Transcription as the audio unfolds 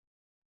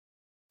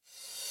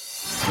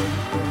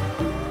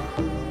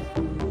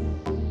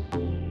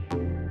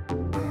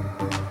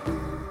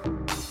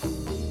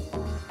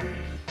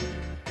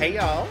Hey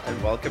y'all,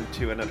 and welcome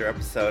to another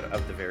episode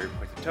of the Very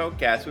Pointed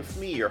Tokecast with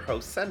me, your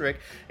host Cendric,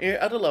 and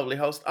your other lovely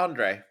host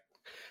Andre.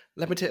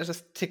 Let me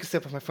just take a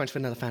sip of my French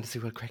vanilla fantasy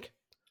real quick.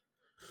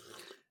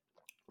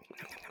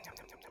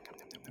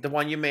 The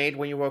one you made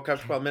when you woke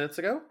up 12 minutes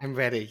ago? I'm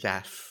ready,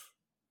 yes.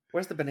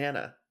 Where's the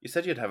banana? You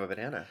said you'd have a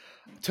banana.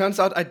 Turns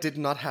out I did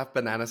not have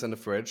bananas in the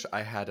fridge.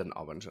 I had an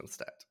orange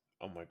instead.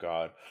 Oh my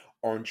god.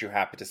 Aren't you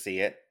happy to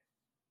see it?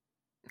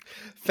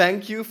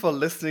 Thank you for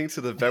listening to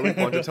the Very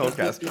Pointed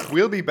Tokecast.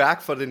 We'll be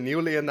back for the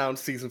newly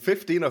announced season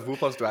 15 of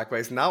RuPaul's Drag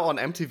Race, now on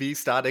MTV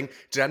starting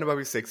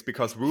January 6th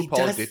because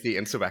RuPaul did the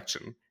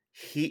insurrection.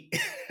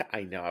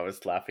 I know, I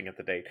was laughing at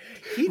the date.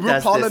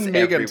 RuPaul and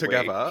Megan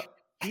together.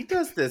 He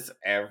does this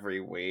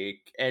every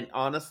week, and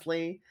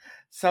honestly,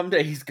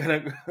 someday he's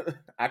gonna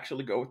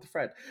actually go with a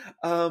friend.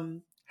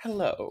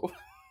 Hello.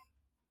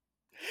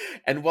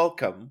 And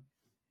welcome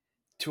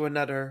to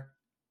another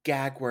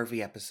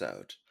gag-worthy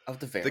episode of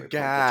the Very Pointed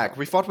gag. Tokecast.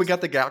 We thought we got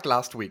the gag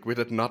last week. We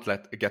did not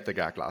get the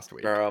gag last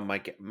week. Girl,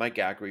 my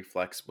gag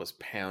reflex was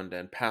pound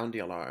the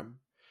alarm.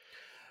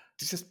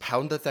 You just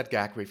pounded that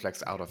gag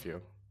reflex out of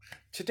you.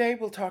 Today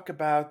we'll talk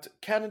about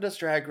Canada's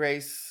Drag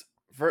Race,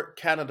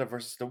 Canada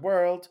versus the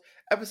World,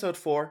 Episode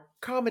 4,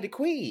 Comedy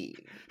Queen.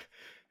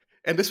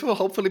 And this will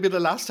hopefully be the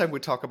last time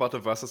we talk about the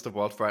Versus the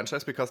World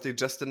franchise because they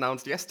just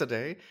announced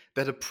yesterday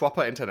that a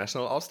proper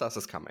international All-Stars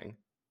is coming.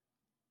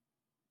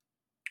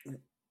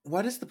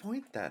 What is the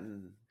point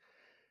then?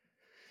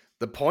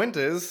 The point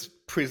is,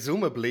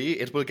 presumably,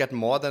 it will get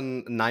more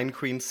than 9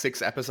 Queens,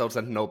 6 episodes,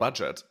 and no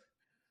budget.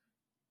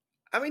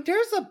 I mean,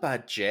 there's a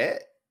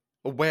budget.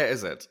 Where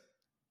is it?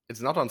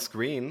 It's not on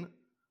screen.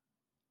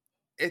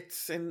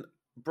 It's in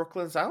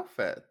Brooklyn's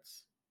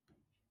outfits.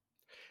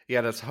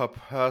 Yeah, that's her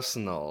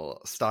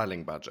personal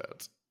styling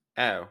budget.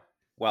 Oh,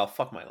 well,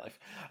 fuck my life.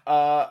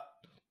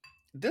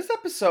 This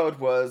episode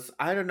was,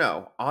 I don't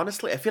know.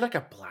 Honestly, I feel like I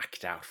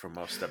blacked out for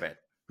most of it.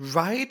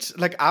 Right?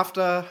 Like,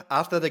 after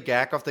the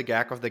gag of the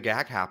gag of the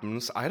gag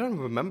happens, I don't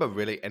remember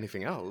really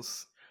anything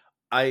else.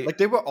 Like,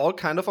 they were all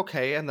kind of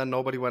okay, and then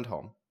nobody went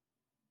home.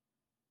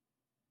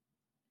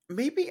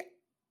 Maybe...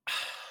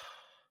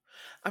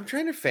 I'm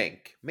trying to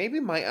think.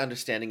 Maybe my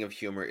understanding of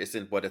humor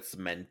isn't what it's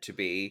meant to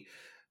be.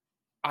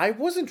 I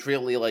wasn't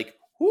really, like,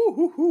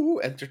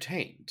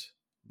 entertained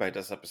by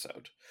this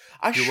episode.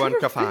 You weren't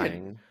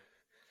crying.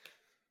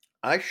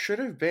 I should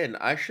have been.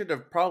 I should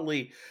have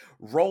probably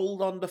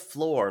rolled on the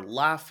floor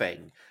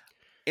laughing.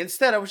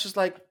 Instead, I was just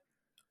like,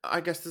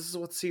 I guess this is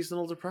what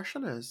seasonal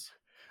depression is.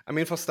 I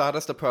mean, for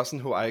starters, the person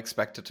who I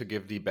expected to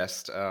give the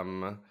best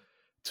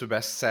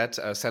set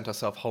sent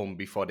herself home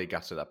before they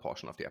got to that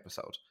portion of the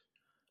episode.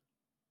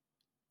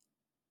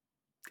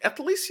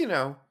 At least,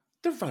 the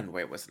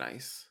runway was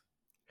nice.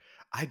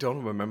 I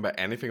don't remember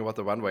anything about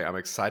the runway. I'm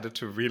excited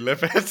to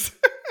relive it.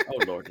 Oh,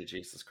 Lordy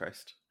Jesus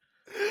Christ.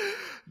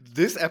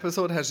 This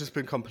episode has just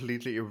been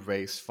completely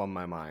erased from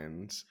my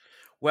mind.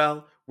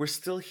 Well, we're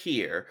still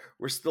here.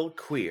 We're still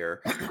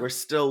queer. We're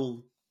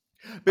still...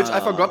 Bitch, I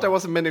forgot there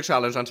was a mini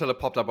challenge until it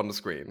popped up on the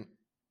screen.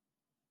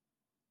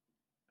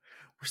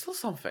 We're still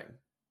something.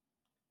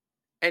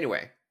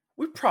 Anyway,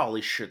 we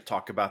probably should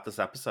talk about this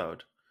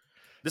episode.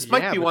 This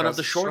might be one of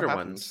the shorter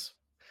ones.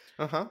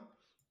 Uh-huh.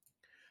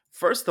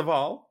 First of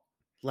all,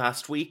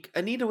 last week,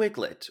 Anita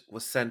Wiglet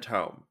was sent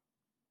home.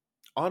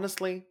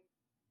 Honestly,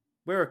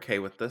 we're okay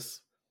with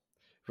this.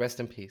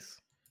 Rest in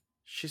peace.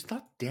 She's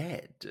not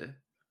dead.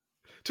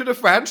 To the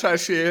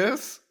franchise, she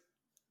is.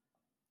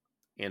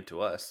 And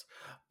to us.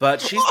 But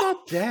she's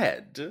not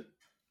dead.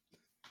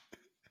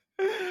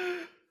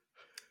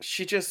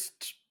 She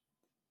just...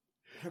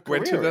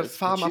 went to the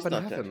farm up in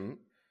heaven. Dead.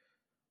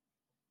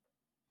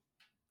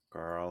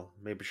 Girl,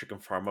 maybe she can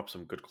farm up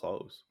some good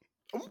clothes.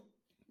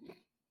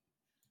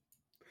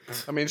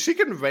 I mean, she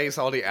can raise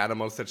all the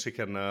animals that she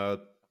can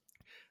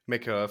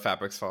make her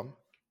fabrics from.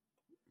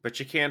 But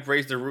she can't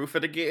raise the roof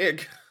at a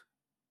gig.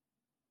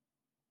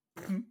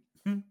 And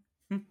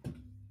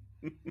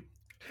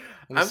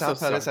the sad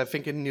part is, I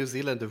think in New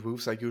Zealand, the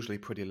roofs are usually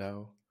pretty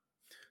low.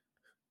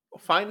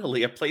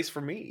 Finally, a place for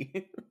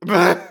me.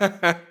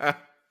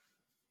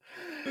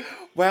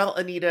 Well,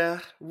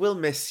 Anita, we'll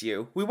miss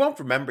you. We won't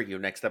remember you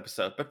next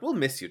episode, but we'll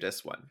miss you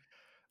this one.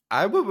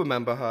 I will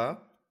remember her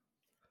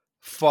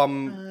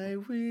from her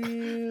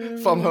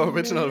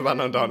original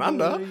Run on Down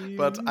Under,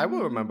 but I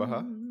will remember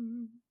her.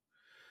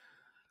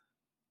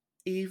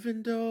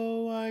 Even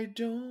though I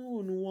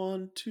don't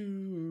want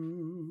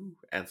to.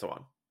 And so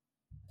on.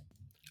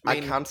 I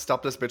can't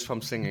stop this bitch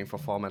from singing for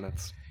 4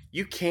 minutes.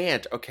 You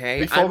can't,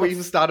 okay? Before we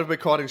even started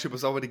recording, she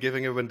was already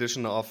giving a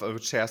rendition of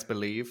Cher's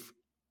Believe.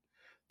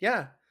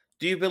 Yeah.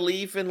 Do you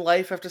believe in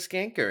life after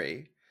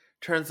Skankery?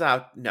 Turns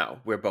out, no,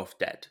 we're both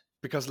dead.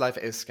 Because life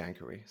is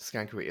Skankery.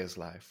 Skankery is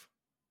life.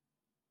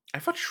 I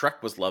thought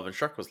Shrek was love and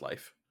Shrek was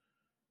life.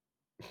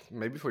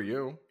 Maybe for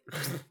you.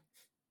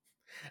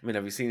 I mean,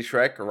 have you seen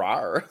Shrek?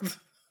 Rawr.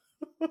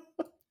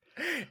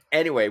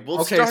 Anyway,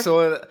 we'll start...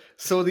 Okay,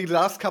 so the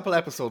last couple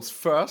episodes.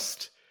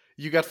 First,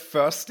 you got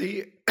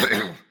thirsty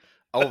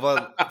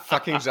over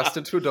fucking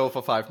Justin Trudeau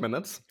for 5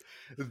 minutes.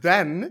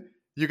 Then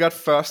You got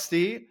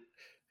thirsty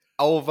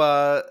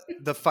over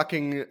the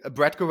fucking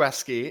Brett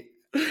Goreski,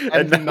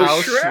 and now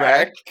now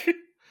Shrek. Shrek.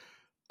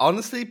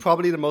 Honestly,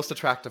 probably the most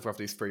attractive of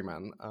these three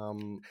men.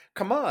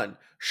 Come on,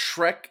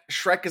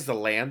 Shrek is the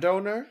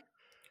landowner.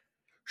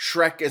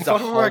 Shrek I is a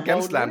thought we were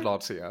against homeowner.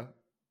 landlords here.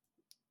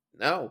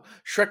 No,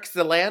 Shrek's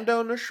the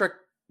landowner.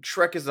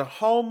 Shrek is a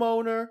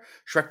homeowner.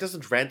 Shrek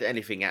doesn't rent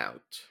anything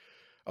out.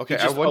 Okay,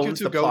 He I just want you owns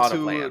to the go plot of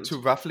to land.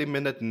 roughly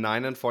minute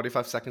 9 and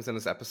 45 seconds in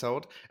this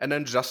episode, and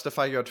then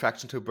justify your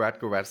attraction to Brad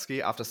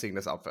Goretzky after seeing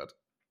this outfit.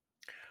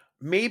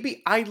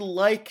 Maybe I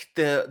like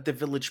the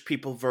Village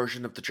People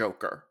version of the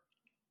Joker.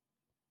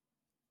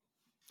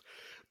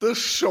 The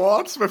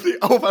shorts with the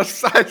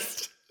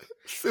oversized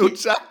suit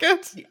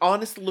jacket. He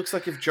honestly looks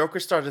like if Joker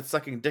started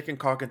sucking dick and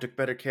cock and took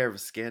better care of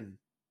his skin.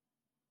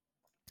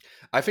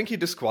 I think he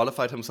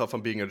disqualified himself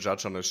from being a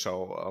judge on his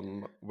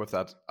show with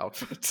that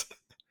outfit.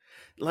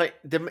 Like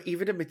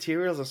even the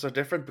materials are so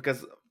different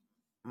because,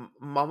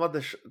 Mama,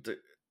 the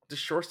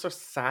shorts are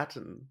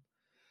satin,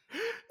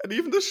 and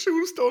even the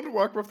shoes don't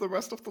work with the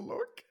rest of the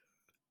look.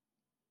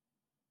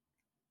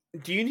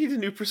 Do you need a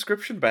new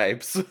prescription,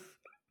 babes?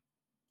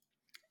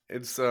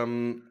 It's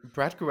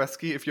Brad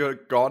Goreski. If you're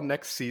gone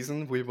next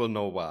season, we will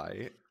know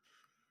why.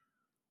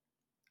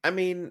 I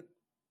mean,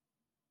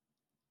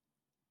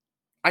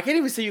 I can't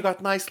even say you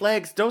got nice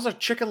legs. Those are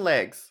chicken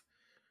legs.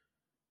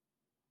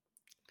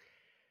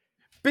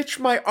 Bitch,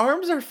 my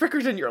arms are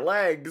thicker than your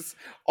legs.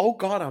 Oh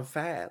god, I'm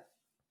fat.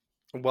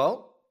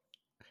 Well,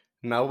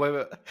 now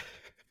we've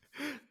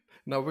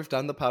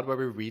done the part where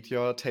we read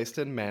your taste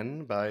in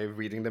men by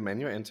reading the men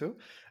you're into.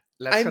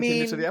 Let's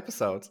continue to the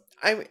episode.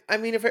 I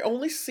mean, if I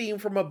only see him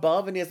from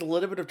above and he has a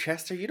little bit of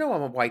chest hair, you know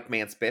I'm a white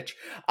man's bitch.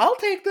 I'll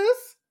take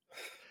this.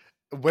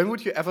 When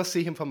would you ever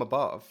see him from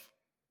above?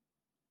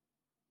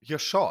 You're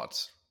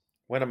short.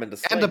 When I'm in the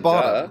sling, and the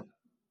bottom. Duh.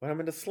 When I'm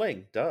in the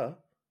sling, duh.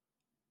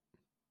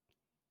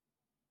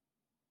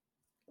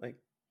 Like,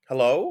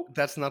 hello?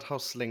 That's not how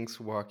slings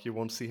work. You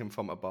won't see him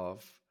from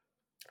above.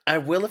 I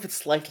will if it's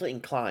slightly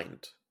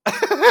inclined.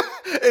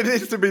 It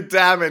needs to be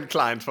damn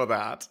inclined for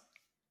that.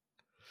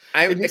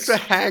 It needs to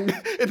hang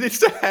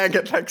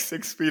at like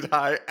 6 feet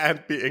high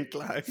and be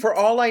inclined. For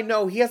all I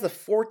know, he has a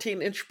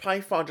 14-inch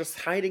python just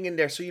hiding in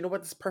there, so you know what?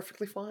 It's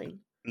perfectly fine.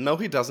 No,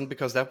 he doesn't,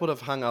 because that would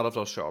have hung out of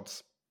those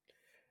shorts.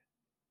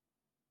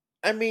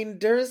 I mean,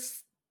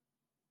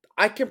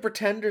 I can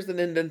pretend there's an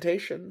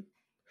indentation.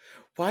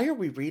 Why are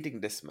we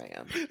reading this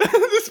man?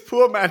 This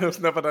poor man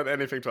who's never done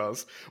anything to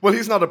us. Well,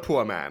 he's not a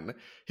poor man.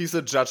 He's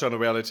a judge on a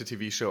reality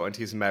TV show, and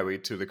he's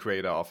married to the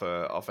creator of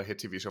a hit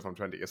TV show from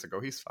 20 years ago.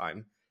 He's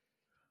fine.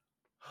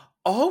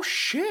 Oh,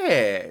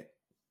 shit.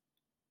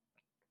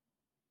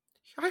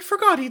 I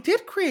forgot he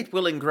did create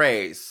Will and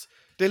Grace.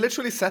 They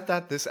literally said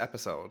that this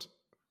episode.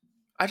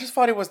 I just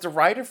thought he was the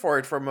writer for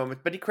it for a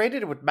moment, but he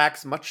created it with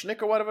Max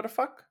Muchnick or whatever the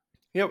fuck.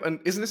 Yeah,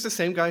 and isn't this the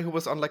same guy who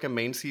was on like a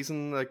main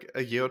season like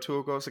a year or two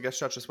ago as a guest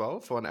judge as well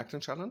for an acting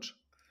challenge?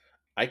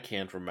 I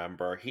can't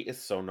remember. He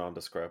is so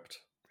nondescript.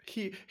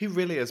 He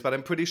really is, but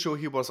I'm pretty sure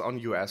he was on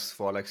US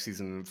for like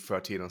season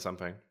 13 or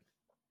something.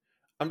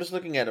 I'm just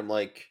looking at him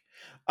like,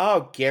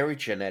 oh, Gary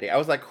Janetti. I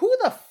was like, who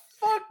the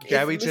fuck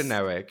Gary is this?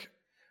 Generic.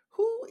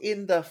 Who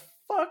in the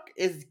fuck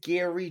is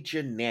Gary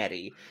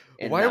Janetti?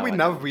 And why are we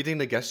now reading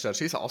the guest judge?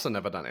 He's also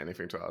never done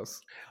anything to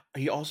us.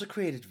 He also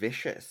created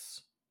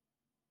Vicious.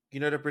 You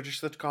know the British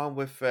sitcom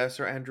with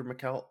Sir Andrew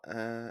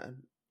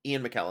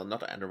Ian McKellen,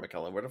 not Andrew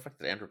McKellen. Where the fuck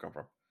did Andrew come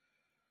from?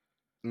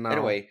 No.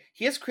 Anyway,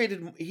 he has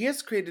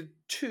created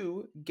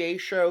 2 gay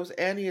shows,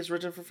 and he has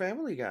written for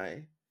Family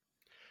Guy.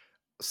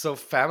 So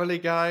Family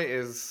Guy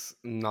is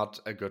not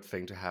a good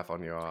thing to have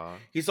on your.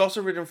 He's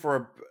also written for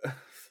a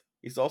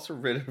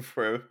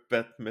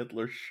Bette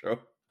Midler show.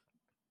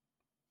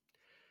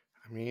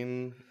 I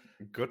mean,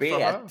 good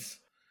for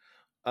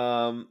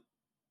her.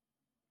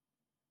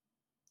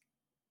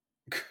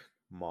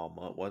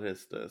 Mama, what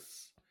is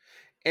this?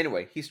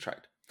 Anyway, he's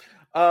tried.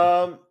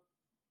 I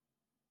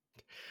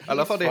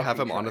love how they have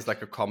him on as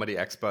like a comedy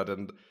expert,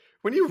 and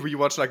when you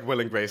rewatch like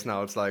Will and Grace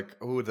now, it's like,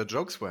 oh, the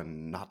jokes were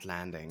not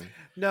landing.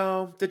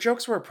 No, the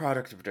jokes were a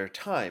product of their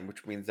time,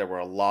 which means there were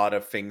a lot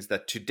of things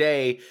that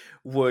today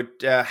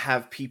would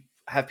have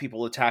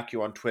people attack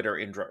you on Twitter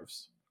in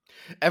droves.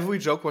 Every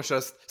joke was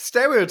just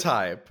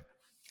stereotype.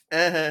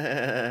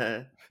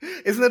 Isn't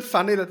it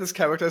funny that this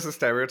character is a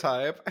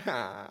stereotype?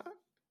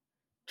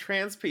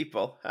 Trans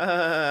people,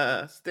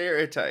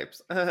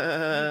 stereotypes,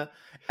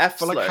 F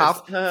for like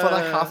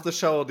half the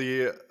show,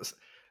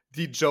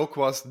 the joke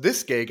was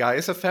this gay guy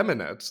is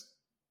effeminate.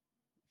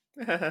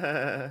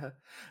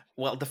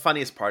 Well, the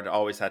funniest part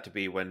always had to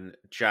be when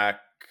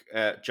Jack,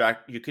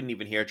 you couldn't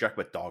even hear Jack,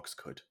 but dogs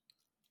could.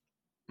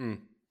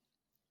 The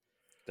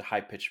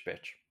high pitched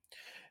bitch.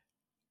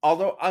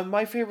 Although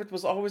my favorite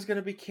was always going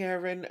to be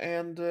Karen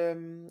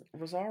and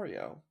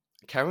Rosario.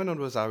 Karen and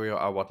Rosario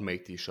are what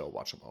made the show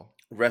watchable.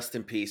 Rest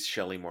in peace,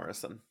 Shelley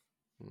Morrison.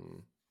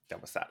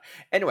 That was sad.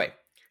 Anyway,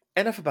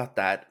 enough about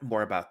that.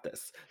 More about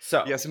this.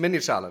 So yes, mini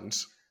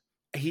challenge.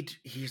 He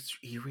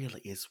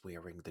really is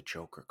wearing the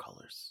Joker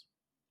colors,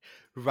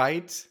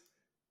 right?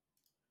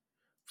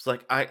 It's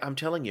like, I'm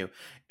telling you,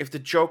 if the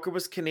Joker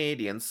was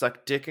Canadian,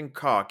 suck dick and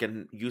cock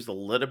and use a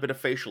little bit of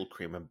facial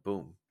cream and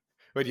boom.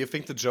 Wait, you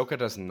think the Joker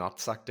does not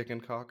suck dick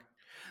and cock?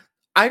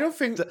 I don't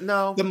think, The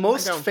no, I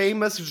most don't.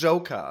 famous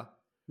Joker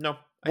No,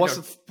 I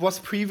don't. was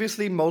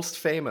previously most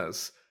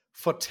famous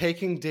for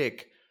taking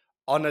dick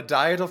on a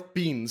diet of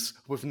beans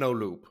with no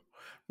lube.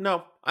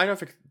 No, I don't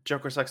think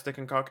Joker sucks dick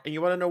and cock. And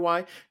you want to know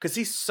why? Because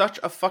he's such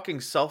a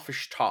fucking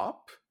selfish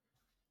top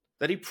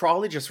that he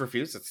probably just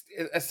refuses.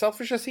 As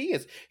selfish as he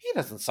is, he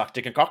doesn't suck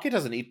dick and cock. He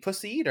doesn't eat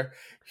pussy either.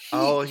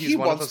 Oh, He he's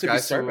one of wants those to be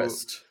guys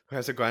serviced. who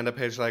has a grinder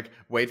page like,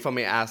 wait for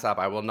me ass up,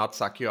 I will not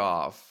suck you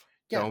off.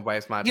 Yeah, Don't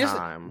waste my he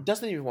time.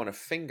 doesn't even want a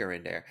finger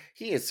in there.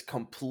 He is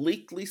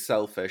completely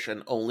selfish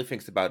and only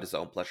thinks about his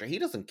own pleasure. He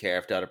doesn't care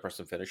if the other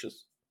person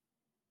finishes.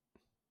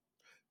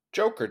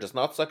 Joker does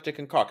not suck dick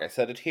and cock. I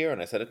said it here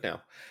and I said it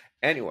now.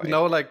 Anyway, You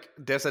know, like,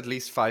 there's at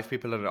least 5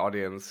 people in the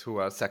audience who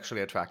are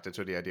sexually attracted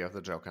to the idea of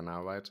the Joker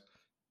now, right?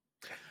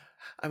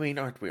 I mean,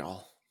 aren't we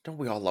all? Don't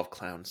we all love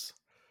clowns?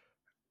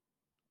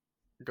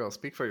 Go,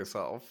 speak for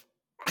yourself.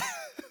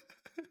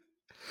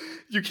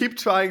 You keep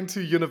trying to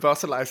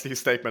universalize these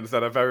statements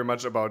that are very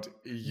much about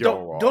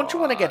your Don't you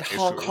want to get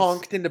issues.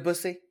 honked in the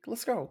pussy?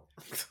 Let's go.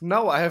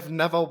 No, I have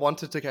never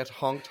wanted to get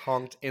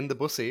honked in the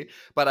pussy,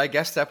 but I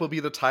guess that will be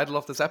the title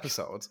of this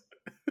episode.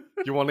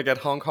 You want to get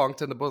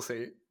honked in the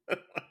pussy?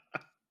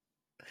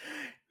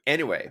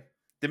 Anyway,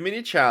 the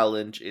mini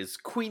challenge is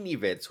Queenie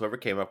Vids. Whoever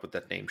came up with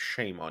that name,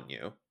 shame on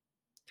you.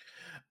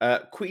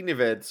 Queenie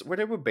Vids, where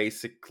they were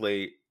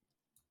basically,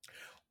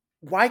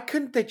 why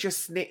couldn't they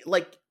just name,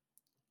 like,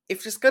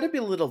 if there's gonna be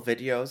little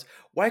videos,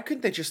 why couldn't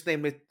they just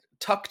name it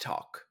Tuck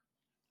Talk?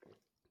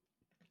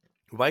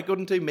 Why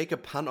couldn't they make a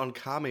pun on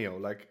cameo,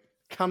 like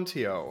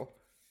Cantio?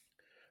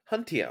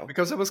 Huntio.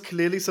 Because it was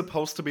clearly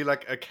supposed to be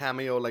like a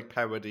cameo, like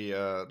parody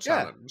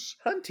challenge.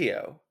 Yeah,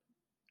 Huntio.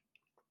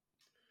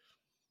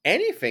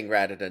 Anything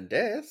rather than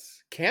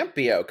this.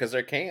 Campio, because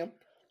they're camp.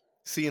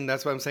 See, and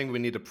that's why I'm saying we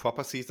need a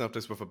proper season of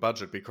this with a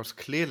budget, because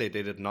clearly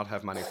they did not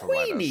have money for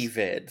Queenie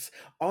writers. Vids.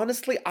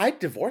 Honestly, I'd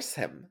divorce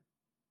him.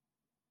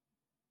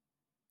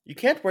 You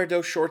can't wear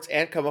those shorts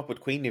and come up with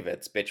Queenie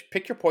Vids, bitch.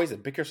 Pick your poison,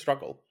 pick your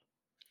struggle.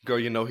 Girl,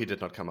 you know he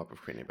did not come up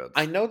with Queenie Vids.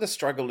 I know the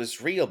struggle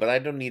is real, but I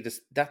don't need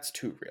this. That's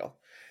too real.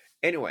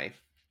 Anyway,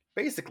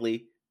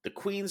 basically, the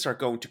queens are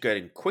going to get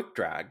in quick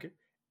drag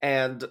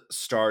and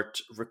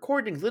start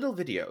recording little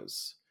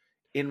videos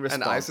in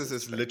response. And Isis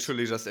is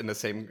literally just in the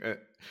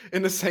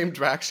same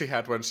drag she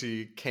had when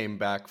she came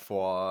back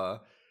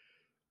for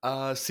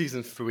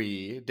season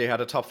 3. They had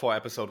a top 4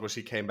 episode where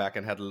she came back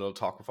and had a little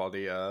talk with all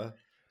the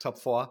top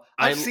 4.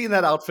 I've seen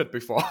that outfit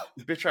before.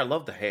 Bitch, I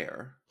love the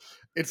hair.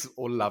 It's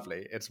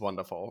lovely. It's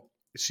wonderful.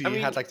 She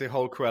had like the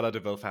whole Cruella de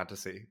Vil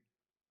fantasy.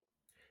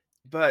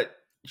 But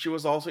she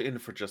was also in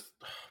it for just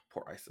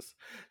poor Isis.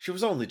 She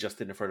was only just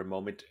in it for the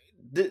moment.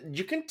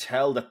 You can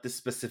tell that this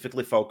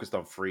specifically focused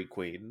on 3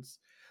 queens,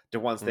 the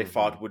ones they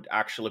thought would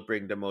actually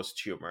bring the most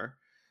humor,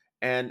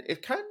 and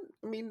it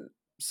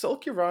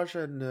Silky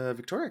Raja and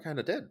Victoria kind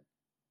of did.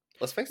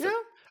 Let's face it.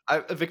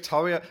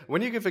 Victoria.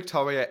 When you give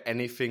Victoria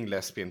anything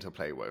lesbian to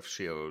play with,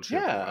 she'll do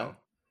well.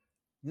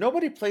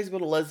 Nobody plays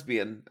with a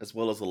lesbian as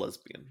well as a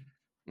lesbian.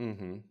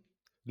 Mm-hmm.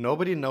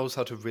 Nobody knows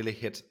how to really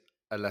hit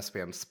a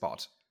lesbian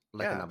spot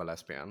like another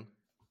lesbian.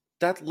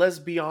 That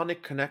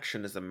lesbianic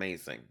connection is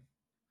amazing.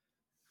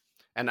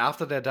 And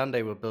after they're done,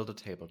 they will build a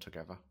table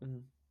together. Mm-hmm.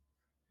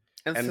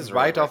 And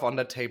ride off on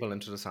that table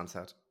into the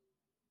sunset.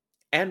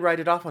 And write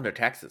it off on their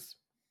taxes.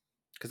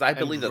 Because I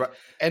believe that.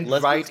 And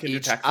write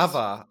each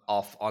other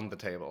off on the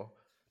table.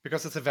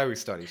 Because it's a very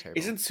sturdy table.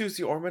 Isn't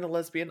Susie Orman a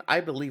lesbian?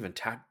 I believe in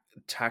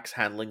tax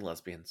handling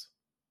lesbians.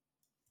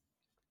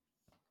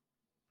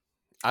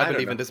 I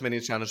believe in this mini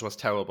challenge was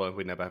terrible and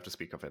we never have to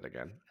speak of it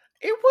again.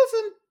 It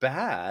wasn't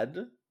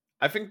bad.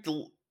 I think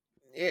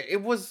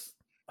it was.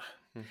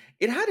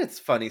 It had its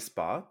funny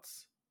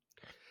spots.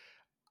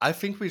 I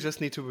think we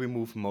just need to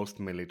remove most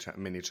mini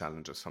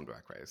challenges from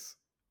Drag Race.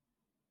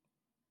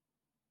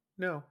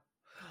 No.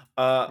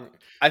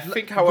 I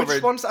think, however...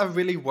 Which ones are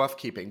really worth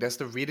keeping? There's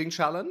the reading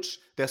challenge,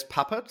 there's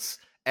puppets,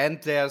 and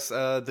there's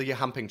the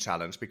humping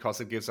challenge, because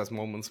it gives us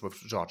moments with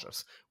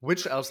Georges.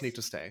 Which else need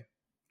to stay?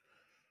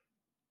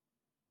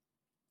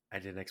 I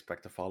didn't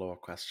expect a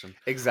follow-up question.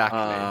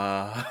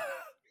 Exactly.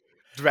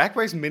 Drag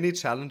Race mini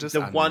challenges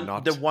are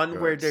not the one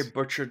good. Where they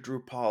butchered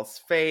RuPaul's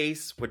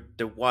face, with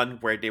the one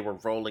where they were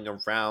rolling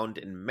around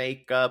in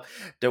makeup,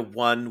 the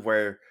one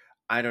where,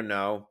 I don't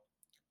know,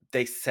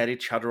 they set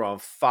each other on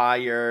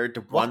fire, the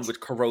one with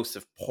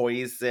corrosive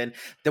poison,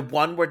 the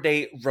one where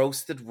they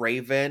roasted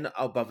Raven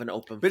above an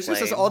open flame.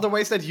 Which is all the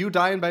ways that you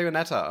die in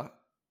Bayonetta.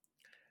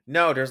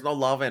 No, there's no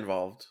lava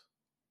involved.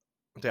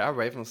 There are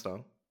ravens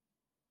though.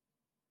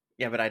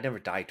 Yeah, but I never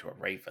died to a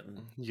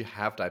raven. You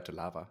have died to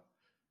lava.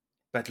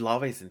 But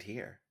lava isn't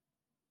here.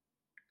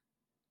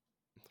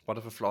 What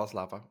if the floor is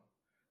lava?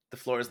 The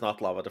floor is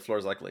not lava. The floor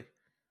is ugly.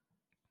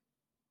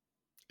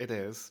 It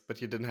is,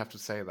 but you didn't have to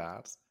say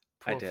that.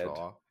 Poor I did.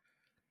 Floor.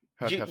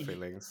 Hurt her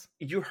feelings.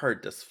 You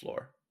heard this,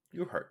 floor.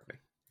 You hurt me.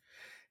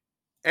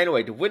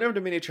 Anyway, the winner of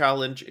the mini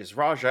challenge is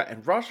Raja,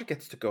 and Raja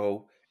gets to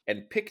go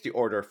and pick the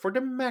order for the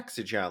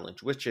maxi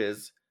challenge, which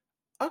is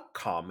a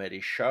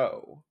comedy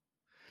show.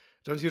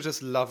 Don't you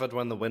just love it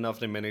when the winner of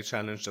the mini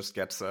challenge just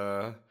gets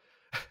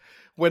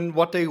when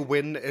what they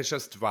win is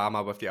just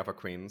drama with the other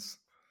queens?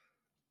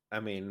 I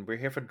mean, we're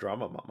here for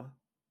drama, mama.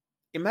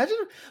 Imagine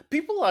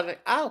people are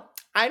like, oh,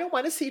 I don't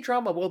want to see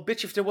drama. Well,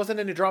 bitch, if there wasn't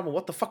any drama,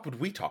 what the fuck would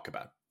we talk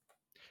about?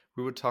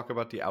 We would talk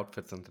about the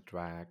outfits and the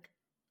drag.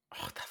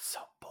 Oh, that's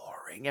so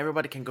boring.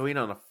 Everybody can go in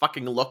on a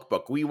fucking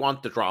lookbook. We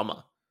want the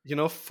drama.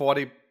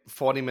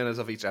 40 minutes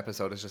of each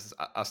episode is just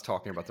us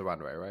talking about the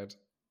runway, right?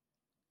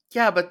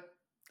 Yeah, but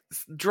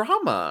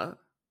drama.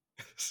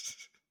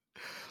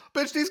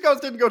 Bitch, these girls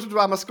didn't go to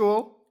drama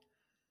school.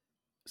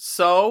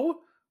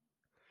 So?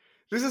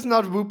 This is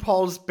not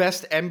RuPaul's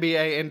best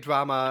MBA in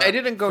drama. I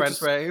didn't go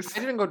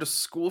to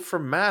school for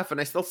math, and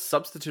I still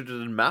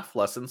substituted in math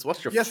lessons.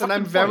 What's your Yes, and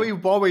I'm very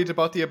worried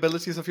about the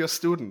abilities of your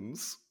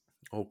students.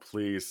 Oh,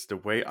 please. The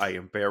way I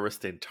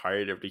embarrassed the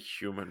entirety of the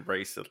human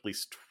race at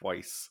least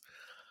twice.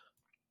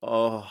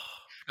 Oh.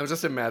 I'm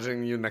just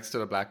imagining you next to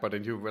the blackboard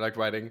and you were like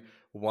writing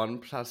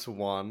 1 +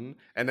 1.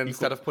 And then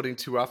instead of putting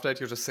 2 after it,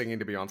 you're just singing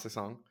the Beyonce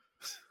song.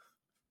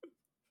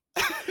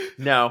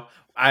 No,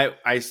 I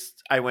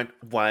went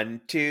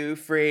 1, 2,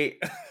 3.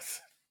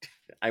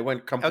 I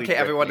went completely. Okay,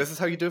 everyone, this is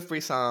how you do a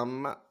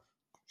threesome.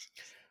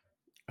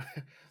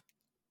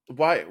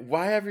 Why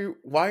have you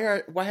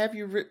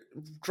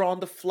drawn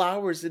the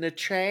flowers in a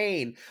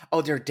chain?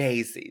 Oh, they're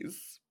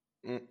daisies.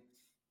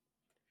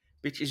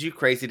 Bitch, is you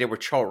crazy? They were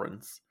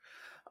children's.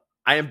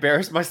 I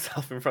embarrassed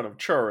myself in front of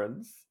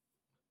children's.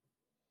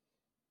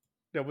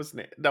 That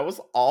was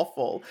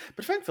awful.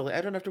 But thankfully,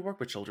 I don't have to work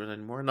with children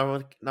anymore.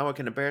 Now I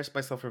can embarrass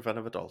myself in front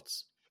of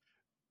adults.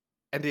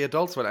 And the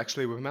adults will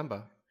actually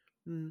remember.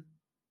 And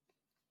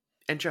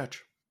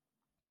judge.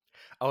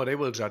 Oh, they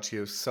will judge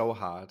you so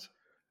hard.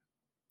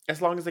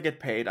 As long as I get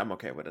paid, I'm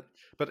okay with it.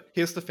 But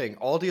here's the thing.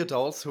 All the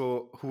adults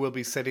who will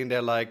be sitting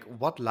there like,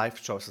 what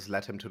life choices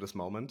led him to this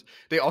moment?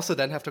 They also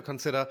then have to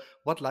consider,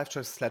 what life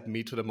choices led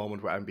me to the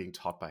moment where I'm being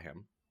taught by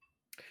him?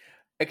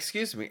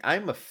 Excuse me,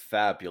 I'm a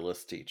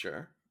fabulous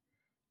teacher.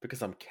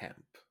 Because I'm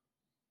camp.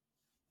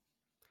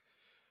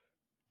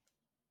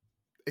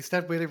 Is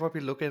that really what we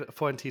look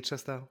for in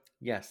teachers, though?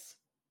 Yes.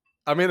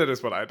 I mean, it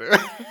is what I do.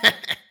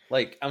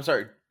 Like, I'm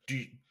sorry.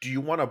 Do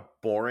you want a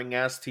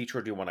boring-ass teacher,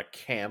 or do you want a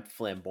camp,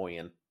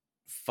 flamboyant,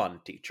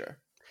 fun teacher?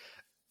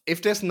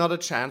 If there's not a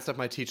chance that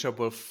my teacher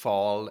will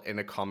fall in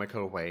a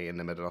comical way in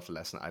the middle of the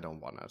lesson, I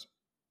don't want it.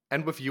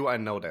 And with you, I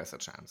know there's a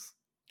chance.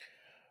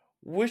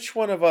 Which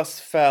one of us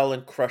fell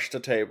and crushed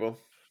the table?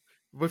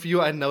 With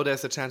you, I know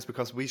there's a chance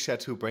because we share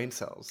 2 brain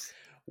cells.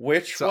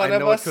 Which one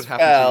of us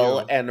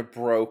fell and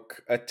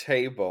broke a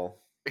table?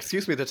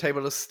 Excuse me, the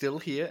table is still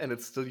here and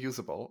it's still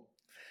usable.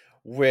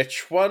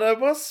 Which one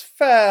of us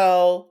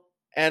fell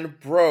and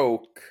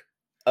broke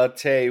a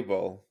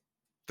table?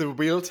 The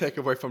real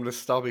takeaway from this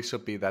story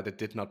should be that it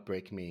did not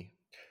break me.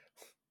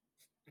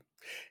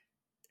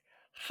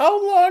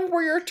 How long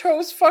were your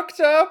toes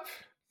fucked up?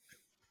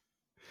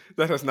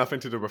 That has nothing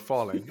to do with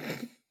falling.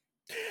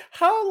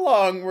 How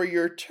long were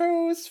your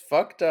toes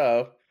fucked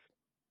up?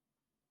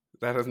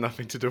 That has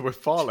nothing to do with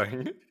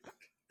falling.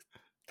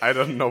 I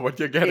don't know what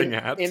you're getting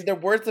at. In the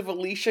words of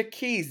Alicia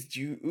Keys,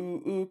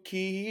 you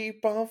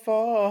keep on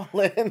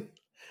falling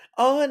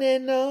on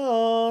and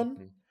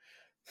on.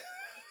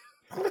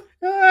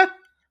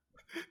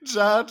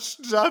 Judge,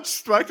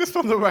 strike this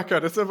from the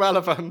record. It's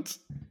irrelevant.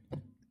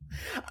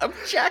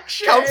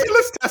 Objection! Counsel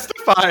is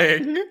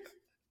testifying.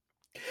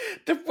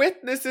 The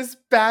witness is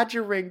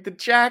badgering the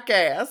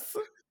jackass.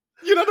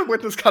 You know the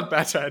witness can't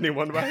badger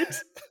anyone, right?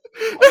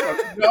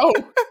 No.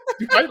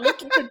 I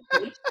look like a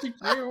bitch to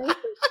you.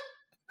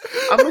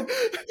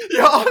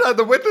 Your Honor,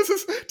 the witness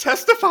is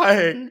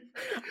testifying.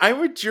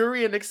 I'm a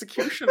jury and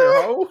executioner,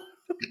 ho.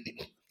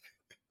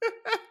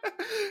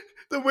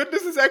 The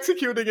witness is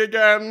executing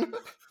again.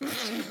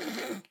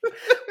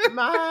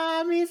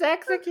 Mommy's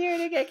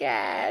executing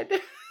again.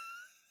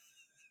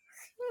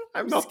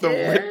 I'm not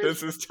scared. The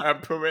witness is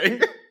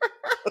tampering.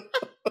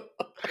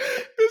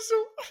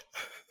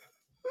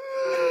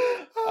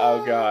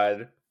 Oh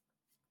God.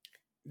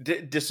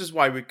 This is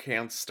why we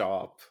can't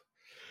stop.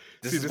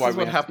 This is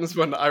what happens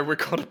when I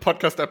record a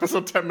podcast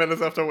episode 10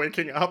 minutes after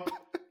waking up.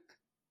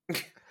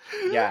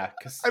 Yeah,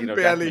 because I'm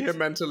barely here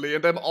mentally,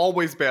 and I'm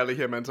always barely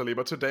here mentally,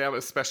 but today I'm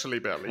especially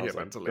barely here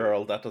mentally.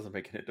 Girl, that doesn't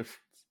make any difference.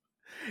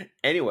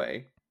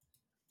 Anyway,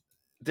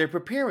 they're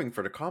preparing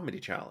for the comedy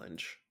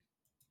challenge.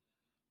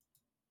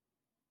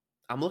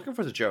 I'm looking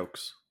for the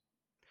jokes.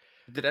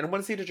 Did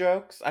anyone see the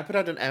jokes? I put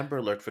out an Amber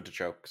Alert for the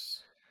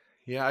jokes.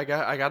 Yeah, I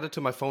got it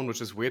to my phone,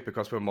 which is weird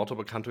because we're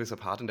multiple countries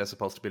apart and they're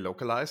supposed to be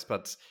localized,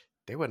 but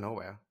they were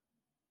nowhere.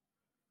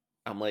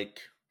 I'm like,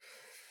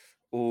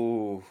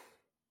 ooh,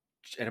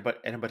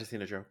 anybody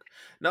seen a joke?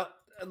 No,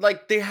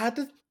 like they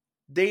had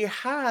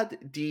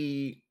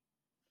the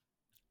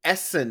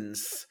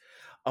essence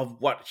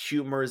of what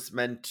humor is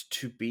meant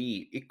to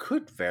be. It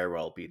could very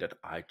well be that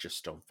I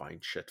just don't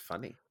find shit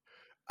funny.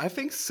 I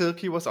think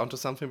Silky was onto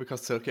something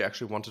because Silky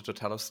actually wanted to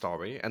tell a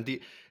story, and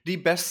the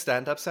best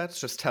stand-up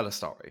sets just tell a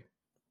story.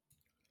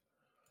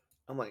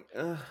 I'm like,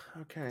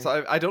 okay.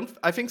 So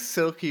I think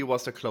Silky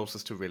was the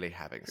closest to really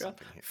having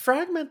something here.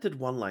 Fragmented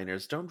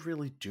one-liners don't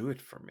really do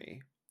it for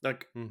me.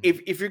 Like, Mhm.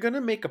 if you're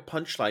gonna make a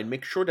punchline,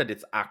 make sure that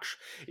it's actual.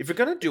 If you're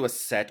gonna do a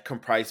set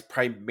comprised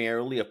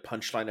primarily of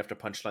punchline after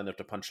punchline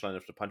after punchline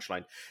after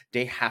punchline,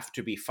 they have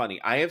to be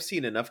funny. I have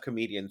seen enough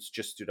comedians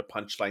just do the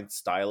punchline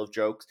style of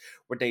jokes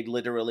where they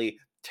literally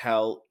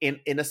tell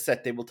in a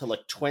set they will tell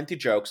like 20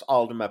 jokes,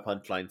 all of them are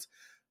punchlines,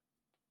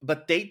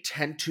 but they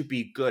tend to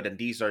be good, and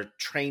these are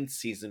trained,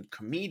 seasoned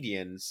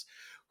comedians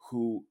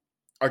who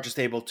are just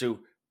able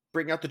to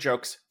bring out the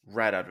jokes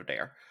right out of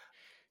there.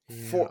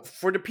 Yeah.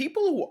 For the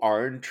people who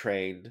aren't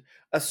trained,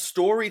 a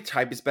story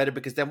type is better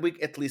because then we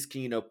at least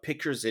can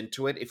pictures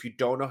into it if you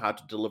don't know how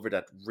to deliver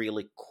that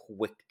really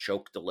quick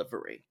joke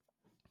delivery.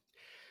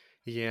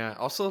 Yeah.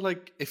 Also,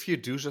 like, if you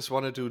do just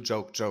want to do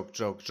joke, joke,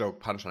 joke,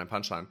 joke, punchline,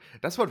 punchline,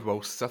 that's what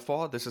roasts are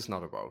for. This is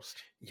not a roast.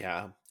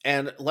 Yeah,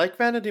 and like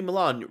Vanity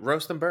Milan,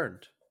 roast and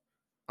burned,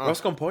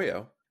 roast con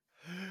pollo.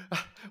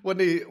 When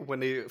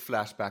they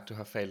flashed back to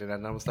her failure,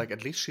 and I was like,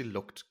 at least she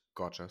looked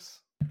gorgeous.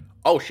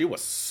 Oh, she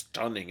was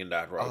stunning in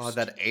that roast. Oh,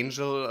 that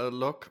angel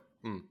look.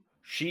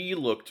 She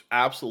looked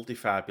absolutely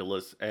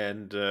fabulous,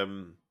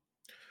 and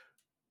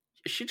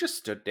she just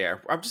stood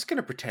there. I'm just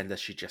gonna pretend that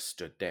she just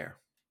stood there.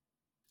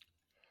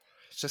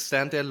 Just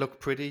stand there, look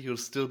pretty. You'll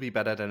still be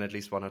better than at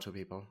least one or two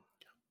people.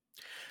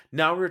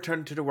 Now we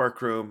return to the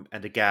workroom,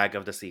 and the gag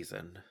of the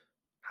season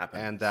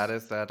happens. And that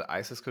is that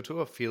Isis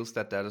Couture feels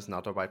that is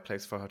not the right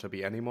place for her to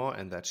be anymore,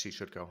 and that she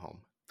should go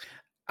home.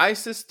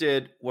 Isis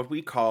did what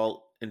we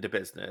call in the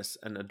business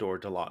an adore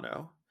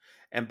Delano.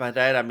 And by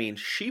that I mean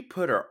she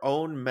put her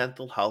own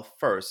mental health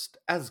first,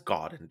 as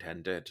God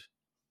intended.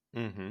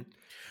 Mm-hmm.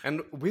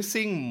 And we're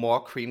seeing more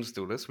queens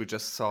do this. We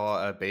just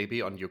saw a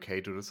Baby on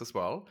UK do this as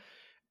well.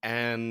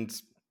 And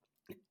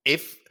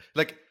if,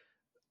 like,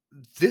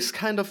 this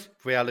kind of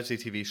reality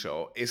TV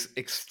show is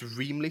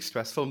extremely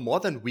stressful, more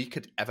than we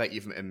could ever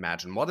even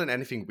imagine, more than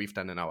anything we've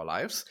done in our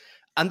lives,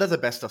 under the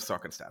best of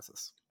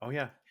circumstances. Oh,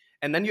 yeah.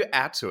 And then you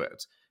add to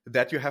it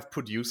that you have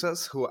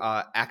producers who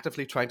are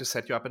actively trying to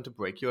set you up and to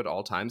break you at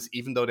all times,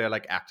 even though they're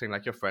like acting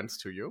like your friends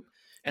to you.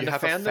 And you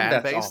have a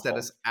fan base that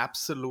is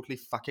absolutely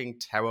fucking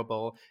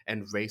terrible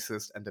and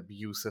racist and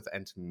abusive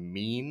and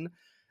mean.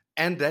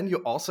 And then you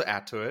also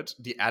add to it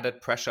the added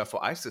pressure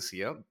for Isis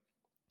here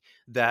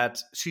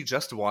that she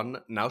just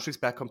won. Now she's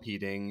back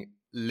competing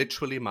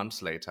literally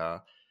months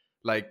later.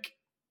 Like,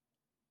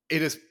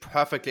 it is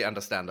perfectly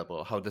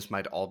understandable how this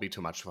might all be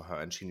too much for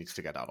her and she needs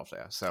to get out of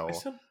there. So,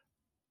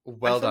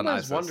 well done,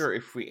 Isis. I wonder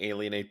if we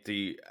alienate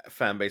the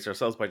fan base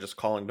ourselves by just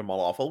calling them all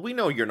awful. We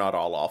know you're not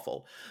all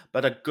awful,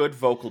 but a good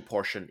vocal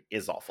portion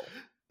is awful.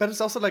 But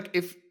it's also like,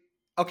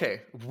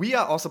 okay, we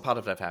are also part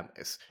of that fan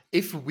base.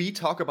 If we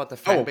talk about the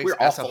fan base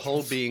as a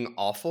whole being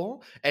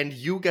awful and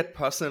you get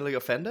personally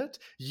offended,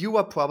 you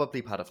are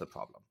probably part of the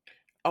problem.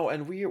 Oh,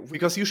 and we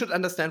because you should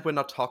understand we're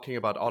not talking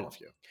about all of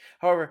you.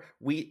 However,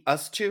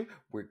 us two,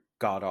 we're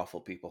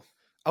god-awful people.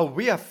 Oh,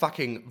 we are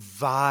fucking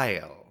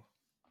vile.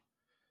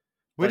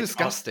 We're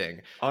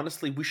disgusting.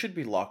 Honestly, we should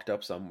be locked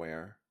up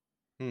somewhere.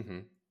 Mm-hmm.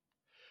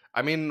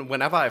 I mean,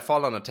 whenever I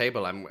fall on a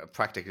table, I'm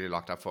practically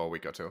locked up for a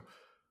week or two.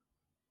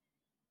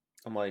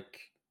 I'm like,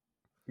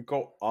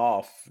 go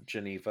off,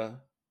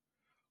 Geneva.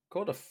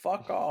 Go the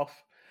fuck off.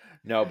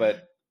 No,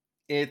 but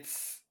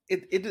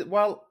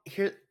while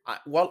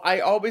I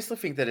obviously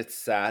think that it's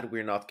sad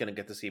we're not going to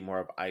get to see more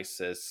of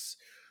Isis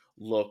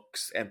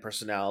looks and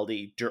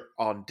personality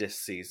on this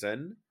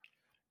season.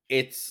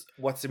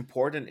 What's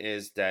important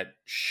is that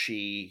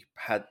she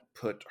had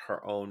put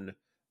her own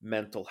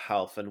mental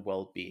health and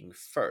well-being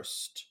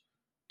first.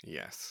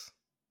 Yes.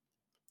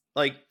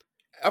 Like,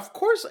 of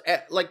course,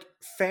 like,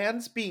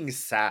 fans being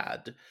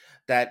sad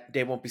that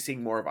they won't be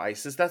seeing more of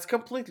Isis, that's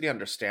completely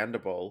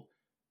understandable.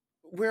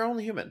 We're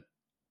only human.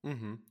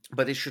 Mm-hmm.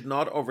 But it should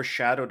not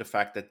overshadow the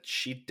fact that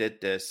she did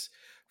this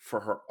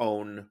for her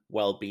own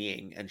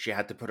well-being and she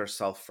had to put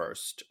herself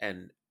first.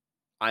 And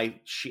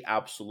she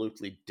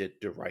absolutely did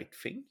the right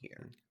thing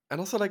here. And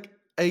also, like,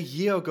 a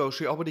year ago,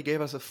 she already gave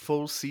us a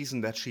full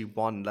season that she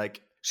won.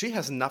 Like, she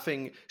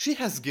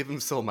has given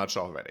so much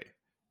already.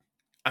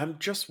 I'm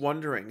just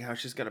wondering how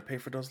she's going to pay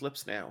for those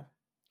lips now.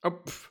 Oh,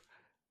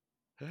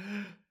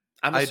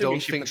 I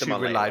don't think she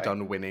relied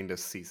on winning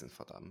this season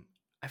for them.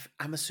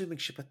 I'm assuming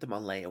she put them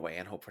on layaway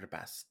and hope for the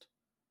best.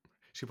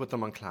 She put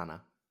them on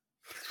Klarna.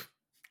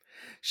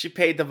 She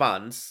paid the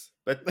once,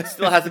 but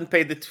still hasn't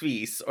paid the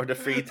twice or the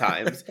 3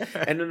 times.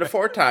 And in the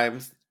 4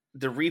 times,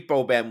 the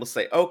repo man will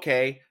say,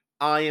 okay,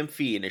 I am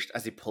finished,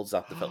 as he pulls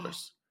out the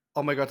fillers.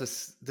 Oh my god,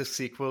 the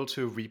sequel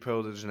to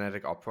Repo, the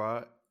genetic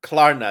opera.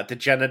 Klarna, the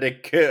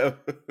genetic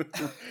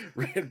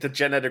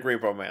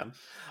repo man.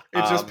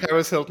 It's just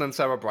Paris Hilton and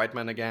Sarah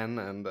Brightman again,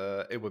 and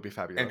it would be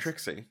fabulous. And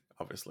Trixie,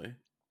 obviously.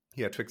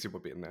 Yeah, Trixie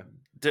would be in there.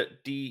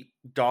 The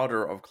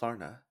daughter of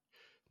Klarna.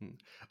 Hmm.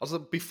 Also,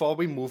 before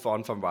we move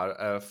on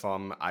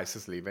from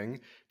Isis leaving,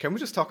 can we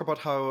just talk about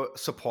how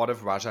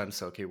supportive Raja and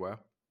Silky were?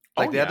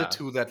 Oh Like they're the yeah.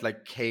 two that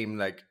like came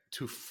like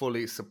to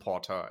fully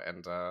support her,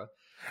 and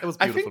it was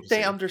I beautiful think to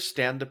they see.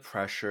 understand the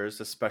pressures,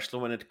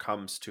 especially when it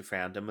comes to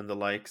fandom and the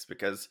likes,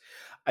 because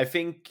I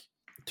think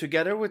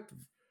together with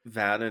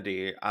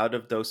Vanity, out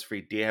of those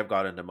three, they have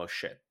gotten the most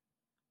shit.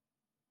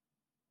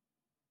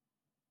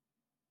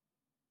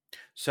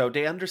 So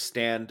they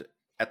understand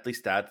at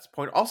least that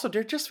point. Also,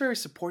 they're just very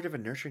supportive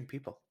and nurturing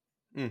people.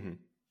 Hmm.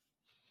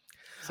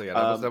 So yeah,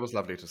 that Um, was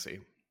lovely to see.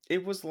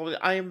 it was lovely.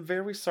 I am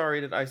very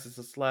sorry that Isis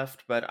has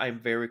left, but I'm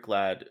very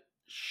glad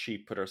she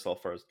put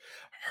herself first.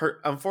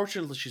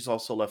 Unfortunately, she's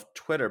also left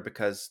Twitter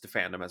because the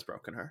fandom has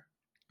broken her.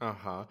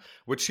 Uh-huh.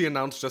 Which she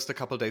announced just a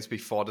couple days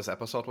before this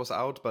episode was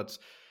out, but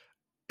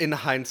in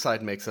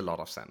hindsight makes a lot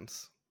of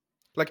sense.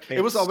 Like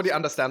it was It's already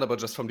understandable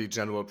just from the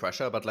general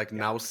pressure, but like yeah.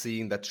 now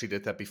seeing that she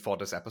did that before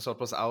this episode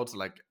was out,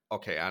 like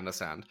okay, I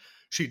understand.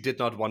 She did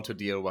not want to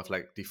deal with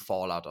like the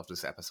fallout of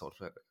this episode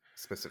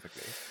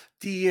specifically.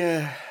 The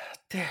uh,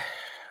 the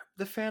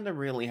the fandom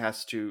really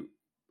has to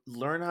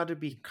learn how to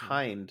be Mhm.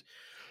 kind.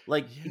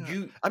 Like Yeah,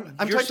 you, I'm you're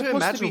trying to supposed to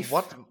be.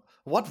 imagine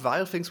what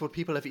vile things would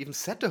people have even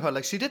said to her.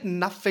 Like she did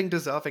nothing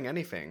deserving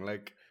anything.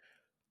 Like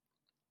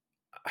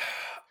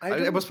I it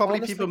don't was probably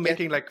honestly people get.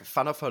 making like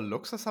fun of her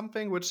looks or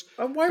something. Which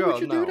And why would girl,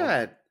 you do no.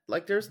 that?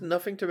 Like, there's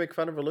nothing to make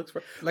fun of her looks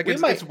for. Like We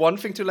it's might, one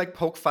thing to like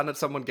poke fun at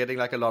someone getting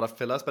like a lot of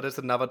fillers, but it's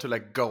another to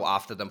like go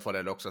after them for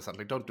their looks or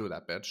something. Don't do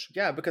that, bitch.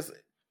 yeah, because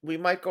we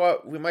might go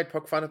out, we might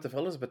poke fun at the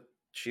fellas, but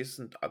she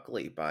isn't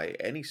ugly by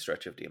any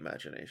stretch of the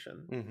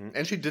imagination.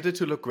 And she did it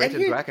to look And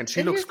great in drag, and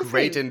she looks here's the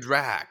great thing. in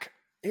drag.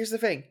 Here's the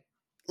thing.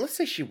 Let's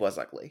say she was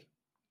ugly.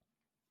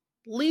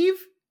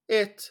 Leave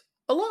it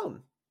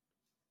alone.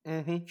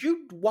 Hmm.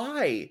 You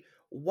why?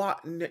 Why?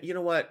 You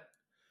know what?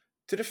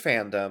 To the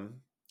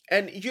fandom,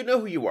 and you know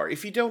who you are.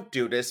 If you don't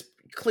do this,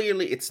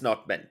 clearly it's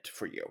not meant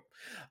for you.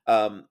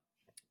 Um,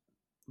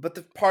 but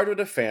the part of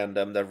the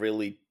fandom that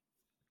really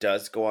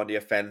does go on the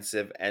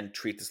offensive and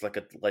treat this like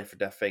a life or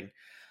death thing,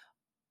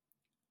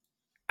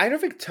 I don't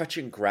think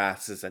touching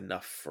grass is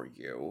enough for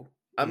you.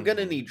 I'm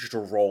gonna Hmm. need you to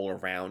roll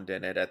around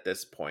in it at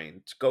this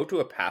point. Go to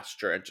a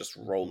pasture and just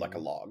roll like a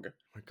Hmm. log.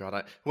 My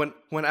God,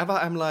 whenever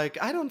I'm like,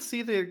 I don't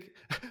see the,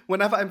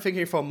 whenever I'm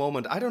thinking for a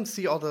moment, I don't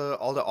see all the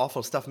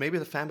awful stuff. Maybe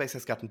the fan base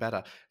has gotten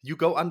better. You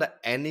go under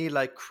any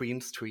like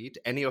Queen's tweet,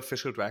 any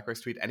official Drag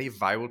Race tweet, any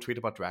viral tweet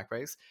about Drag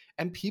Race,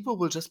 and people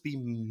will just be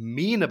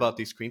mean about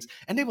these queens,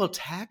 and they will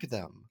tag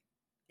them.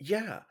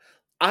 Yeah.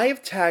 I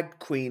have tagged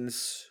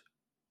queens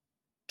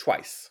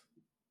twice.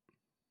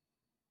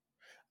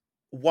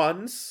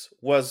 Once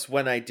was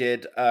when I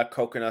did a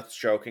coconuts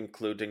joke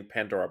including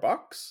Pandora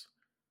Box,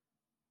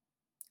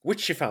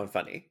 which she found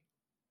funny.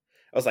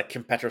 I was like,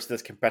 Kim Petras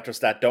this, Kim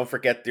Petras that. Don't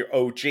forget the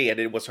OG, and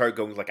it was her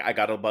going like, "I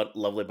got a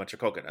lovely bunch of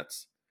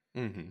coconuts."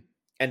 Hmm.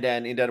 And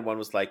then in that one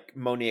was like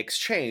Moni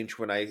Exchange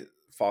when I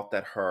thought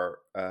that her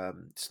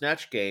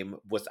snatch game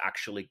was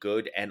actually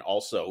good and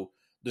also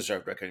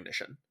deserved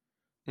recognition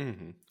Hmm.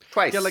 Yeah,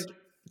 twice. like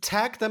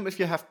tag them if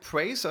you have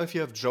praise or if you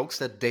have jokes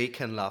that they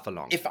can laugh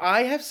along If with.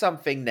 I have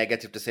something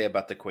negative to say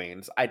about the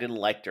queens, I didn't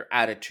like their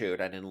attitude,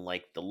 I didn't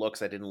like the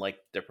looks, I didn't like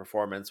their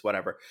performance,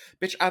 whatever.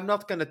 Bitch, I'm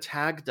not gonna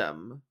tag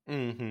them.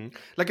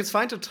 Like it's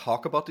fine to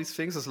talk about these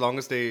things as long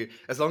as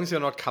you're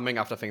not coming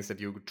after things that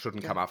you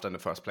shouldn't Yeah. come after in the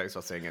first place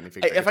or saying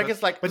anything If I bigoted.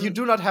 guess like, But you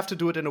do not have to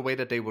do it in a way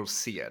that they will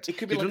see it. it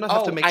could be You do like, not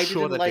have to oh, make I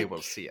sure didn't that they like.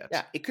 will see it.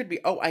 Yeah, it could be,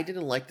 oh, I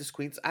didn't like this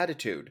queen's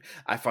attitude.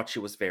 I thought she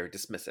was very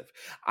dismissive.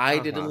 I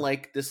Uh didn't huh.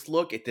 like this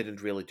look. It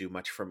didn't really do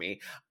much for me.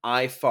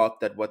 I thought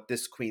that what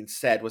this queen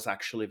said was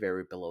actually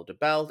very below the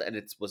belt and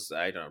it was,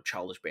 I don't know,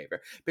 childish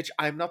behavior. Bitch,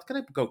 I'm not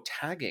going to go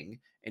tagging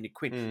any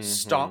queen. Mm-hmm.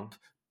 Stop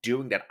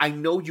doing that. I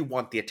know you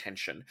want the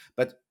attention,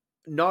 but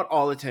not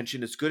all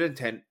attention is good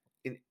intent.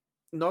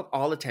 Not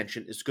all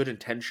attention is good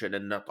intention,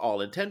 and not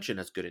all intention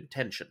has good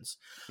intentions.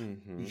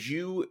 Mm-hmm.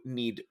 You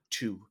need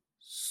to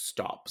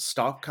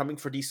stop coming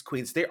for these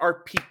queens. They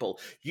are people.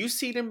 You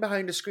see them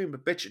behind the screen,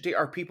 but bitch, they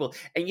are people.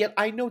 And yet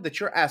I know that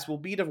your ass will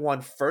be the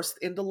one first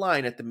in the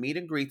line at the meet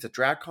and greets at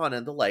DragCon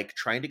and the like,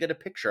 trying to get a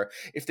picture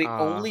if they Uh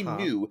only huh.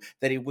 knew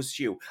that it was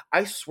you.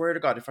 I swear to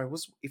God, if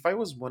I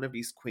was one of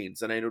these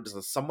queens and I noticed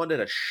that someone that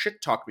has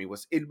shit talked me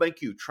was in my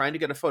queue trying to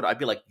get a photo, I'd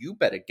be like, you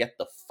better get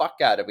the fuck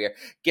out of here.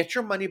 Get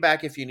your money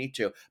back if you need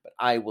to, but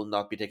I will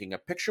not be taking a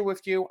picture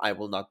with you. I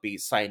will not be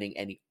signing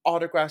any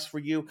autographs for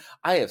you.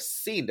 I have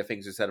seen the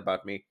things you said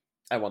about me.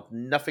 I want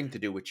nothing to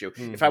do with you.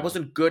 If I Mm-hmm.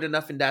 wasn't good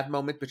enough in that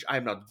moment, which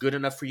I'm not good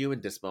enough for you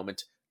in this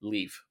moment,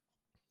 leave.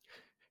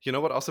 You know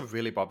what also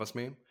really bothers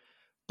me?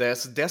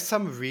 There's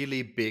some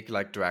really big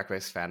like Drag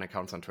Race fan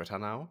accounts on Twitter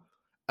now.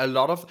 A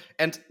lot of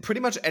and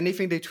pretty much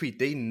anything they tweet,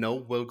 they know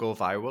will go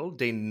viral.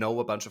 They know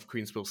a bunch of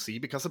queens will see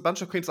because a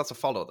bunch of queens also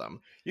follow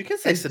them. You can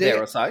say And they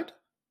Sedera side.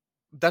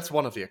 that's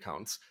one of the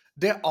accounts.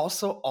 They're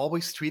also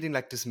always tweeting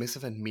like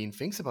dismissive and mean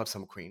things about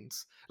some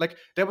queens. Like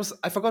there was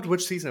I forgot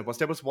which season it was.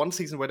 There was one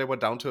season where they were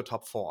down to a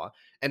top 4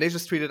 and they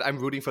just tweeted I'm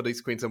rooting for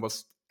these queens and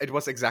it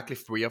was exactly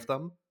 3 of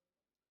them.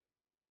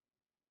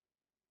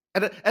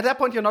 At that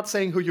point, you're not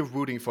saying who you're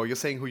rooting for. You're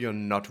saying who you're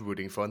not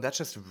rooting for, and that's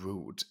just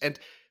rude. And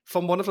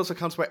from one of those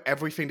accounts where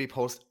everything they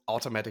post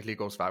automatically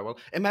goes viral,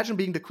 imagine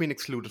being the queen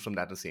excluded from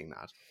that and seeing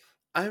that.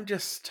 I'm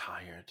just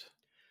tired.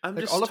 I'm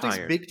Like, just all of these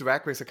tired. big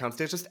Drag Race accounts,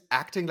 they're just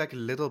acting like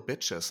little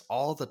bitches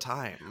all the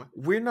time.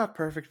 We're not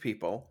perfect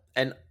people,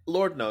 and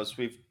Lord knows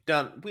we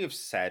have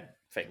said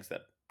things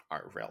that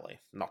are really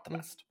not the Mm.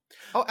 best.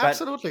 Oh,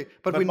 absolutely.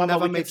 But we Mama,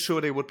 never we made can,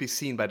 sure they would be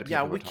seen by the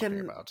yeah, people we're we talking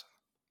can. about.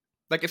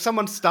 Like, if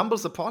someone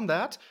stumbles upon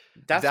that,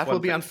 That's that will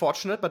one be thing.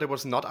 unfortunate, but it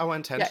was not our Yeah,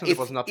 intention. It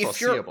was not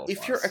foreseeable if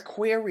for you're us.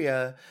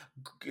 Aquaria,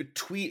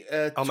 tweet,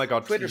 Oh my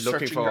god, Twitter looking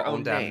searching for your her own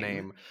own damn name.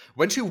 name.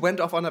 When she went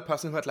off on a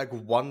person who had like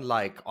 1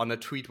 like on a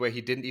tweet where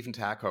he didn't even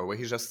tag her, where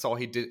he just saw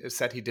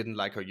said he didn't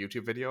like her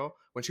YouTube video,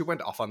 when she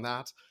went off on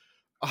that.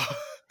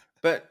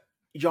 But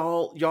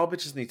y'all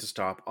bitches need to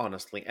stop,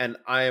 honestly. And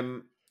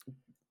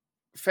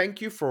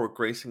thank you for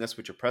gracing us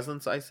with your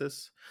presence,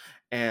 Isis.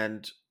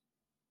 And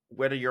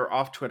whether you're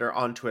off Twitter,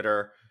 on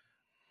Twitter,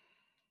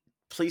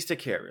 please take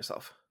care of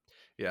yourself.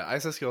 Yeah,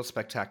 Isis, you're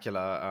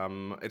spectacular.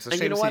 It's a And you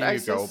shame know what, seeing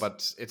you go, Isis?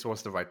 but it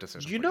was the right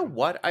decision You for know you.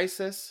 what,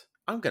 Isis?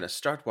 I'm gonna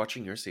start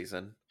watching your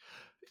season.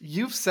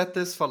 You've said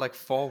this for like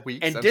 4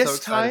 weeks. And I'm so this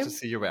excited to time,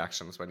 see your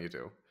reactions when you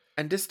do.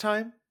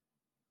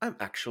 I'm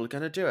actually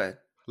gonna do it.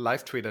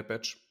 Live tweet it,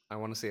 bitch. I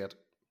want to see it.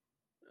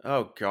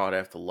 Oh god, I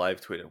have to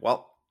live tweet it.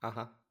 Well,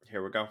 Uh-huh.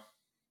 here we go.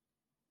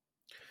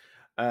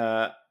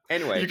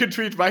 Anyway. You can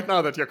tweet right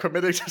now that you're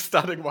committing to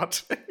starting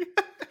watching.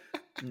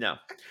 No.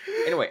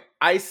 Anyway,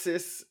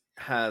 Isis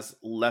has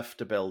left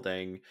the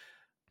building.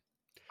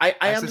 I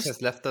Isis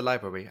has left the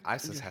library.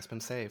 Isis has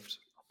been saved.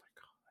 Oh my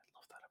god, I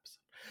love that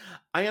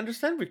episode. I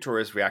understand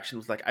Victoria's reaction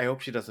was like, I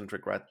hope she doesn't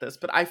regret this,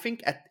 but I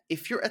think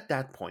if you're at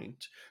that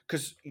point,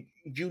 because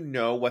you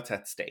know what's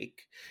at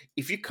stake,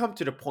 if you come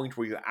to the point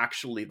where you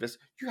actually leave this,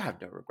 you have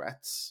no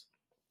regrets.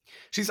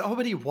 She's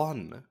already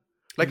won.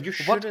 Like, you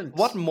shouldn't.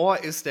 What more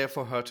is there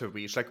for her to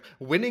reach? Like,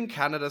 winning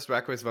Canada's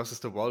Drag Race versus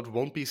the world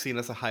won't be seen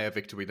as a higher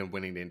victory than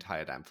winning the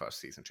entire damn first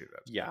season she did.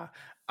 Yeah.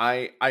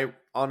 I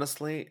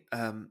honestly,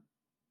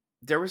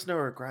 there was no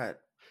regret.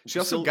 She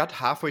also got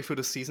halfway through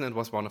the season and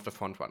was one of the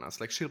front runners.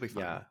 Like, she'll be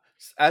fine. Yeah.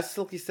 As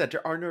Silky said,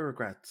 there are no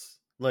regrets.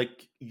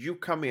 Like, you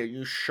come here,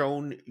 you've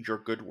shown your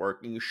good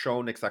work, and you've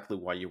shown exactly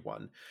why you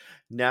won.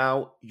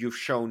 Now you've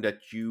shown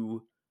that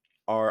you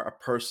are a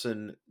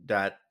person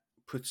that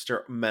puts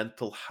their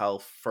mental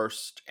health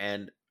first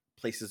and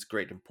places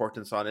great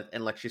importance on it.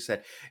 And like she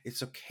said,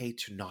 it's okay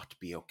to not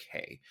be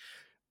okay.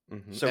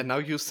 Mm-hmm. So, and now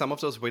use some of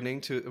those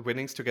winnings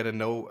to get a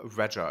no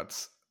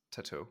Regards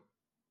tattoo.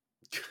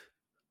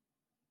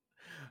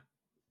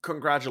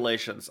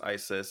 Congratulations,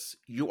 Isis.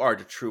 You are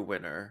the true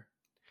winner.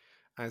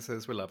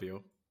 Isis, we love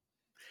you.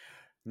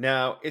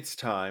 Now it's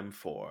time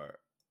for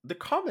the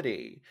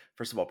comedy.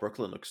 First of all,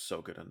 Brooklyn looks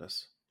so good in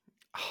this.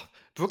 Oh,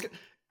 Brooklyn,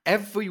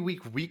 every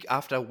week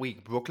after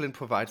week, Brooklyn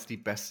provides the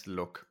best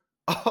look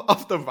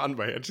of the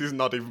runway, and she's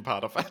not even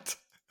part of it.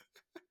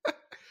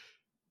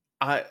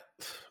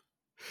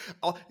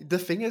 The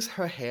thing is,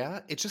 her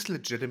hair, it just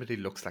legitimately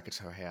looks like it's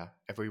her hair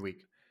every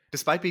week.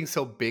 Despite being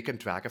so big and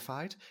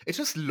dragified, it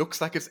just looks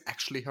like it's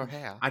actually her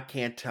hair. I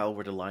can't tell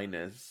where the line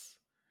is.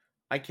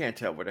 I can't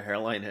tell where the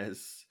hairline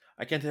is.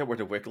 I can't tell where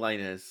the wig line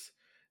is.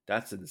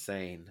 That's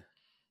insane.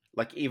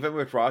 Like, even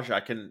with Raja,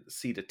 I can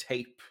see the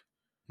tape.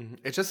 Mm-hmm.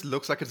 It just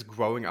looks like it's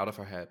growing out of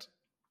her head.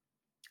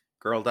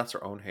 Girl, that's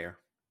her own hair.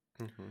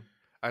 Mm-hmm.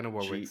 I know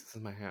what wigs. This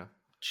is my hair.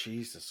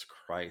 Jesus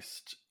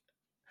Christ.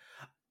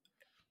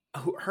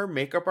 Her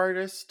makeup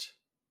artist,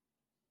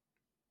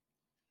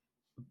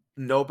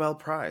 Nobel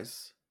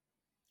Prize.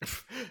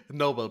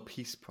 Nobel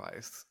Peace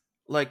Prize.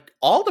 Like,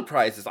 all the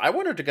prizes. I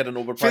want her to get a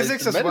Nobel Prize.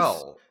 Physics as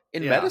well.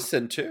 In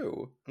medicine,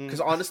 too.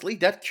 Because honestly,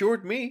 that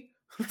cured me.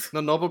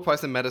 No, Nobel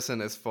Prize in medicine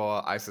is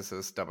for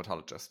Isis's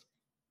dermatologist.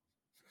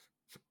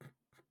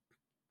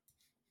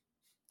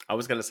 I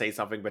was going to say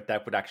something, but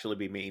that would actually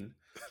be mean.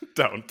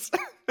 Don't.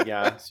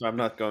 Yeah, so I'm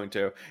not going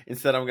to.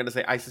 Instead, I'm going to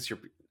say, Isis, you're...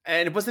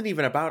 And it wasn't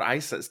even about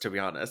Isis, to be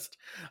honest.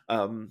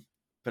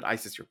 But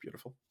Isis, you're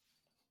beautiful.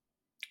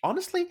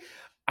 Honestly,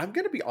 I'm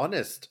going to be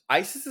honest.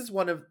 Isis is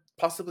one of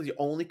possibly the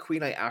only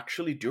queen I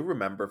actually do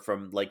remember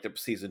from, like, the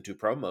season 2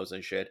 promos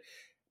and shit.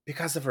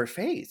 Because of her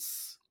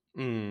face.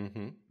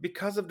 Mm-hmm.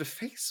 Because of the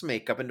face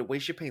makeup and the way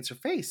she paints her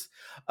face.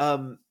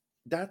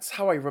 That's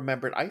how I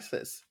remembered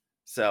Isis.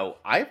 So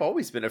I've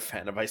always been a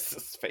fan of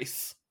Isis'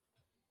 face.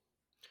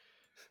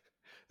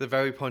 The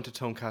very pointed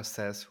tonecast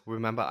says,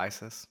 remember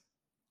Isis.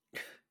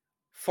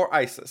 For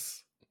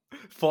Isis.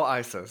 For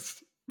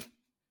Isis.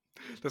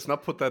 Let's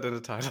not put that in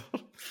the title.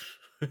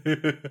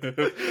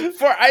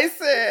 For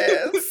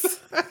Isis!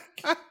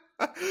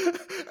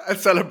 A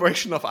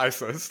celebration of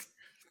Isis.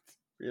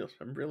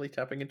 I'm really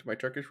tapping into my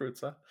Turkish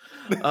roots, huh?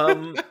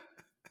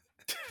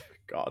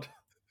 God.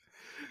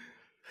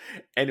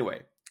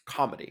 Anyway,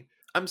 comedy.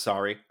 I'm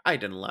sorry, I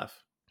didn't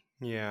laugh.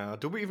 Yeah.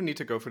 Do we even need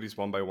to go through these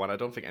one by one? I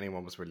don't think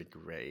anyone was really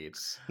great.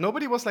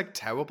 Nobody was like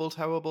terrible,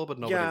 but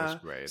nobody was Yeah,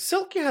 great.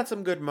 Silky had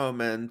some good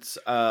moments.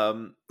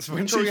 So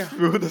when she Victoria,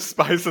 threw the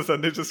spices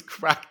and they just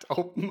cracked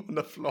open on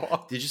the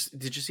floor. did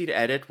you see the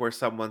edit where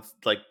someone's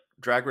like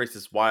Drag Race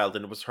is wild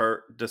and it was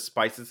her the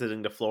spices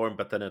hitting the floor,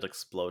 but then it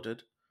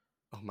exploded?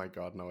 Oh my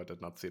god, no, I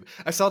did not see it.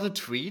 I saw the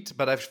tweet,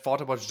 but I thought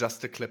it was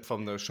just a clip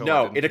from the show. I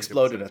No, didn't it think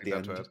there was exploded at anything the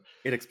done to end.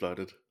 it. It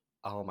exploded.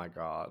 Oh my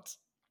god.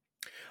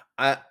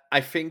 I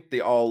think they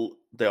all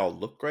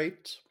look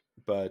great,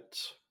 but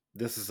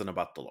this isn't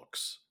about the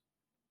looks.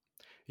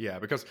 Yeah,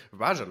 because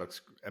Raja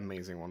looks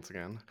amazing once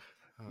again.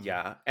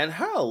 Yeah, and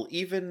hell,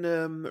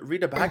 even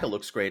Rita Baga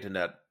looks great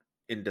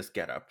in this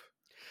getup.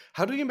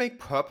 How do you make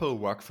purple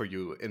work for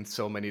you in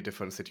so many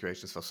different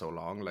situations for so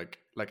long? Like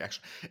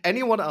actually,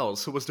 anyone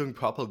else who was doing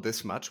purple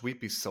this much,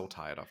 we'd be so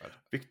tired of it.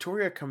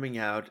 Victoria coming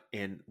out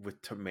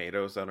with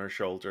tomatoes on her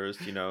shoulders,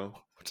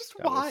 Just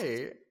that was-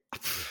 why?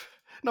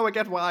 No, I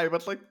get why,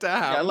 but like,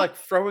 damn. Yeah, like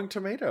throwing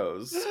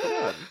tomatoes. Come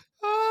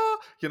on.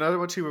 You know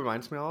what she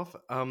reminds me of?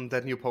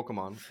 That new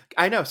Pokemon.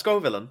 I know,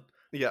 Scovillain.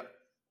 Yeah.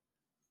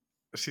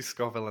 She's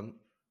Scovillain.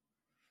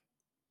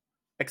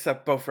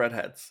 Except both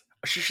redheads.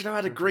 She should have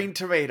had a green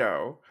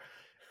tomato.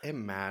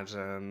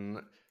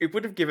 Imagine. It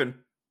would have given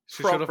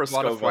She should have proper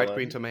bought a fried Scovillain.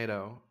 green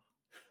tomato.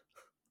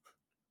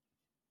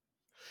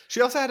 She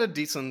also had a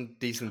decent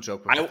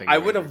joke with the thing. I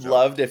would have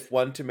loved if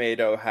one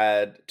tomato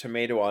had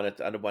tomato on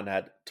it and one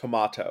had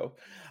tomato.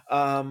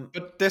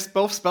 But they're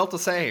both spelled the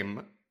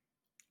same.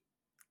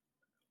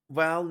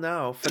 Well,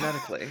 no,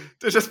 phonetically.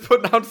 They're just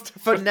pronounced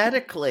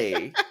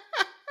Phonetically.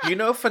 You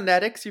know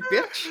phonetics, you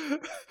bitch?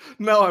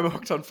 No, I'm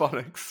hooked on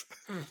phonics.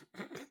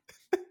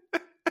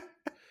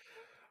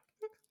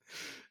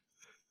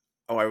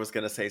 Oh, I was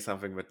going to say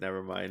something, but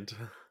never mind.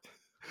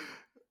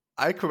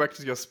 I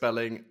corrected your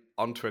spelling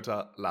on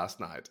Twitter last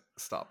night.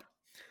 Stop.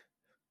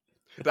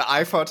 The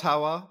Eiffel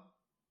Tower.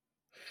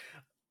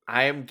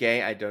 I am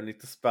gay. I don't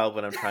need to spell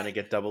when I'm trying to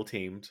get double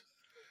teamed.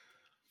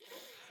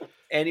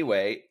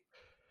 Anyway,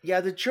 yeah,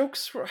 the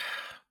jokes were...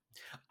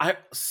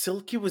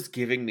 Silky was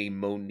giving me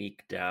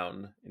Monique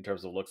down in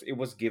terms of looks. It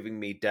was giving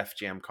me Def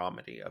Jam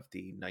comedy of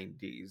the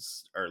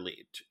 90s,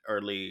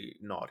 early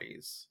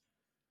noughties.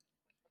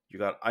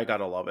 I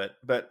gotta love it.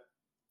 But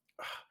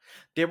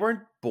they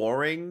weren't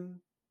boring.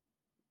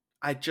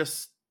 I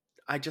just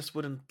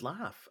wouldn't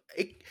laugh.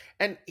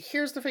 And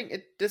here's the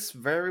thing, this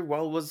very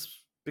well was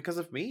because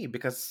of me,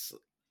 because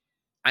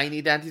I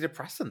need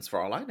antidepressants for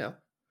all I know.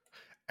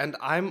 And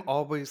I'm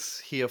always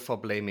here for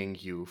blaming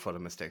you for the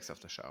mistakes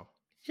of the show.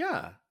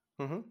 Yeah.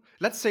 Mm-hmm.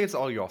 Let's say it's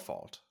all your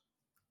fault.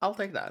 I'll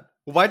take that.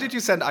 Why did you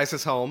send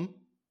Isis home?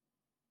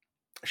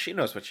 She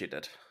knows what she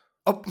did.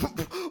 Oh.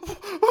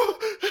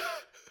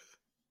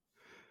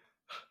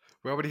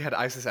 We already had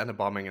Isis and a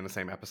bombing in the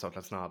same episode.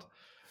 Let's not.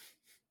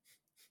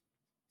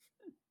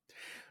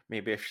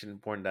 Maybe if she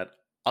hadn't worn that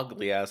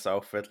ugly ass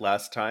outfit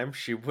last time,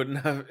 she wouldn't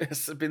have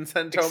been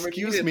sent home.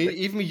 Excuse me,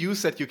 even you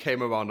said you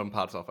came around on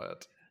parts of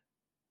it.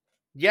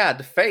 Yeah,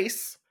 the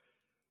face.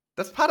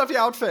 That's part of the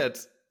outfit.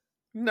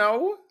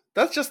 No,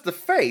 that's just the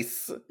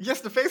face.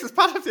 Yes, the face is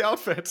part of the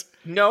outfit.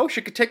 No,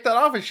 she could take that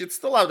off and she'd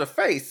still have the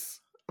face.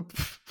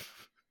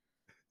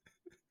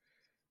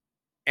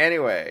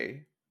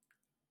 Anyway,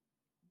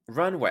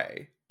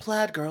 Runway,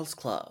 Plaid Girls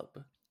Club.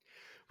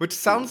 Which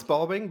sounds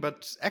boring,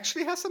 but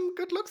actually has some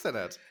good looks in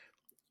it.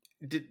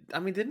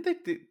 Didn't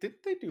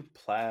they do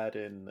plaid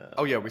in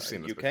oh yeah, we've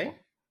seen this UK? Before.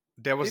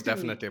 There was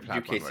definitely a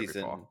plaid UK runway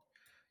season. before.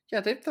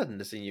 Yeah, they've done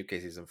this in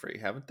UK season 3,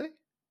 haven't they?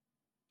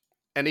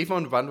 And even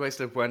on runways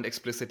that weren't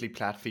explicitly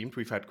plaid themed,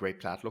 we've had great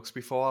plaid looks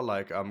before,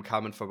 like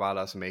Carmen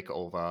Farala's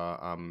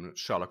makeover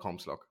Sherlock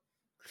Holmes look.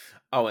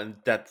 Oh, and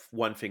that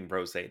one thing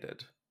Rose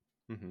did.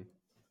 Mm-hmm.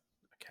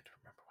 I can't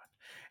remember what.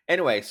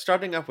 Anyway,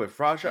 starting up with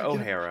Raja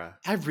O'Hara.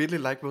 I really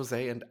like Rose,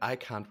 and I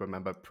can't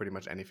remember pretty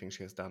much anything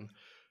she has done.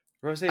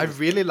 Rose, I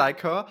really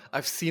like her.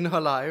 I've seen her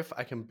live.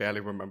 I can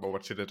barely remember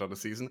what she did on the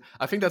season.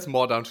 I think that's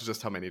more down to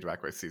just how many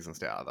Drag Race seasons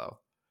there are, though.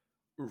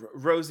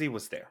 Rosie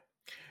was there.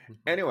 Mm-hmm.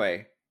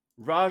 Anyway,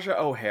 Raja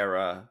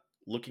O'Hara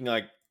looking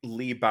like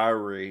Lee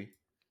Bowery,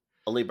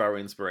 a Lee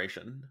Bowery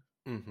inspiration.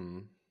 Mm-hmm.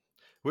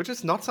 Which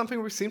is not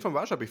something we've seen from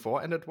Raja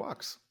before, and it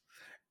works.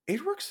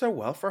 It works so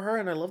well for her,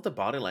 and I love the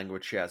body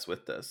language she has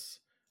with this.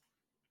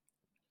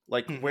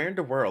 Like, where in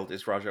the world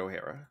is Raja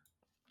O'Hara?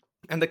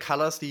 And the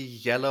colors, the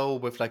yellow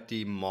with like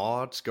the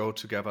mods go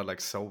together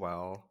like so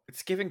well.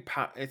 It's giving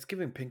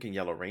pink and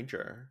yellow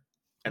Ranger,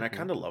 and I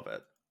kind of love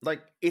it.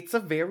 Like, it's a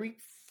very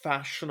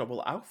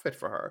fashionable outfit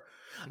for her.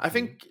 I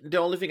think the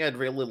only thing I'd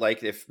really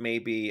like if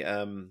maybe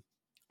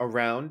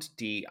around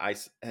the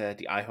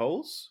eye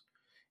holes,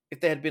 if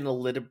they had been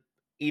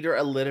either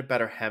a little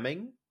better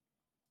hemming,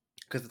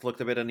 because it looked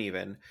a bit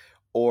uneven,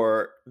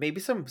 or maybe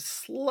some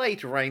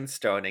slight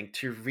rhinestoning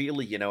to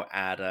really,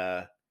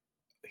 add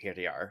here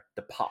they are,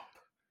 the pop.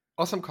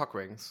 Or some cock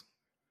rings.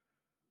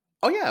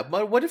 Oh yeah,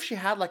 but what if she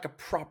had like a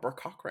proper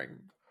cock ring?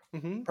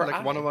 Like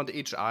eye. One around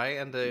each eye,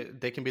 and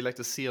they can be like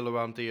the seal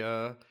around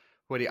the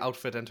where the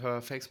outfit and her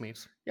face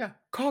meets. Yeah,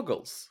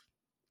 coggles.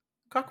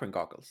 Cochran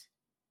goggles.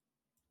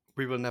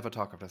 We will never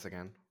talk of this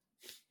again.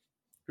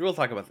 We will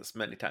talk about this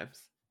many times.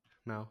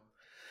 No.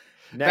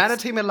 Next,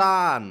 Vanity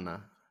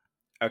Milan.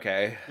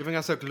 okay. Giving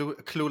us a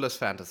clueless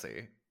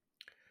fantasy.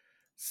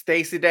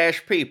 Stacey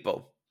Dash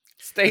people.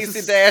 This Stacey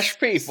is- Dash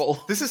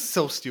people. This is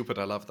so stupid.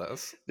 I love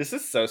this. This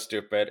is so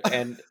stupid,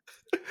 and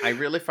I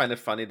really find it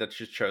funny that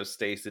she chose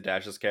Stacey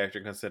Dash's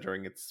character,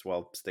 considering it's,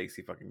 well,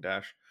 Stacey fucking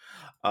Dash.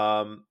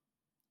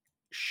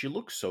 She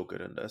looks so good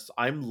in this.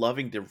 I'm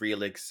loving the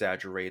really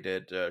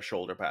exaggerated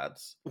shoulder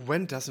pads.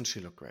 When doesn't she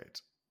look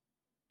great?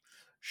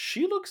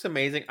 She looks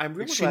amazing. I'm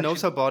really She glad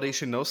knows her body.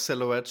 She knows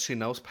silhouettes. She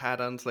knows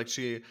patterns. Like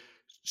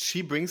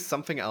she brings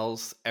something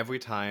else every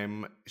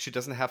time. She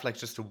doesn't have like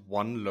just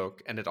one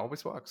look, and it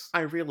always works.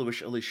 I really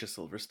wish Alicia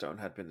Silverstone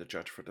had been the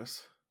judge for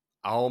this.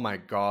 Oh my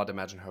god!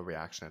 Imagine her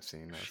reaction at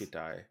seeing this. She'd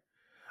die.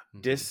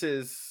 Mhm. This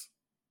is.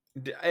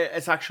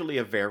 It's actually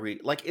a very,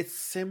 like, it's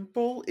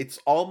simple. It's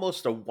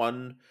almost a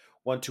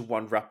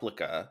one-to-one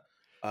replica.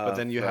 But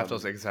then you have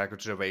those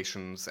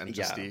exaggerations and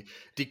just yeah.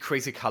 the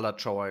crazy color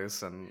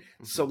choice and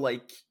So,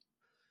 like,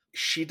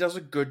 she does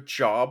a good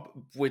job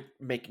with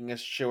making us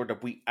sure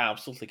that we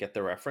absolutely get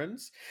the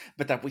reference,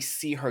 but that we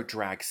see her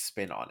drag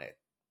spin on it.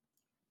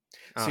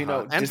 So, you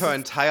know, and her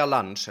entire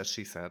lunch, as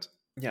she said.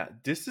 Yeah,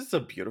 this is a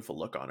beautiful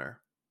look on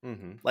her.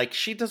 Mm-hmm. Like,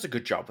 she does a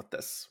good job with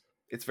this.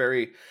 It's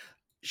very.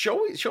 She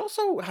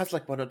also has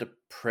like one of the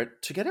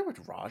together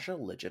with Raja.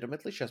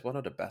 Legitimately, she has one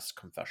of the best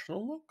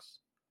confessional looks.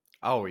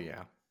 Oh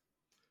yeah,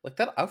 like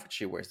that outfit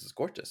she wears is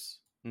gorgeous.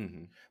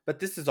 Mm-hmm.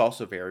 But this is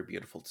also very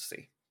beautiful to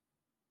see.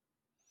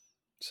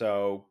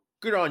 So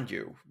good on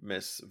you,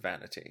 Miss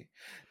Vanity.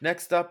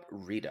 Next up,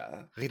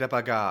 Rita. Rita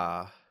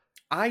Baga.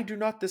 I do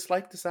not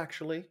dislike this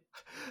actually.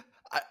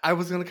 I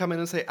was going to come in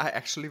and say, I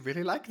actually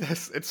really like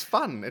this. It's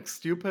fun. It's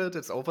stupid.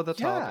 It's over the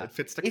top. It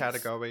fits the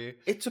category.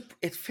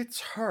 It fits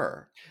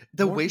her.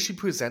 The way she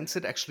presents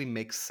it actually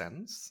makes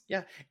sense.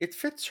 Yeah, it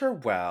fits her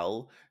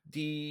well.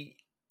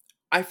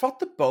 I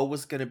thought the bow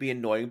was going to be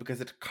annoying because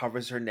it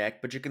covers her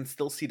neck, but you can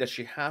still see that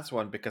she has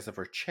one because of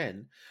her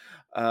chin.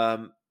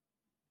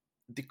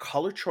 The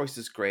color choice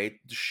is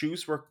great. The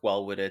shoes work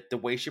well with it. The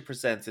way she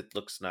presents it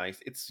looks nice.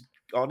 It's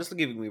honestly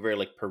giving me very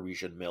like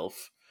Parisian MILF.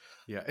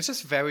 Yeah, it's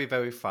just very,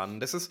 very fun.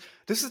 This is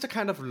the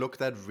kind of look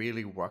that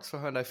really works for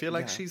her, and I feel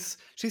like she's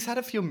had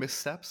a few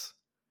missteps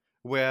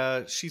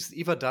where she's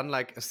either done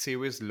like a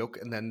serious look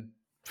and then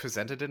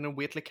presented in a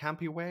weirdly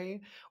campy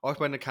way, or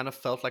when it kind of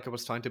felt like it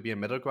was trying to be a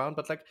middle ground.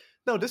 But like,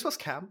 no, this was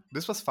camp,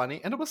 this was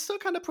funny, and it was still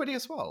kind of pretty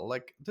as well.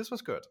 Like, this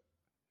was good.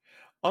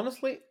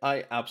 Honestly,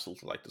 I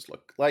absolutely like this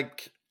look.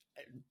 Like,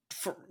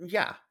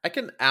 I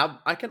can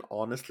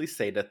honestly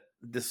say that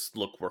this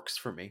look works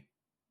for me.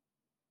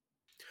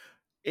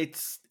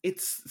 It's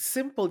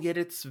simple, yet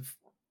it's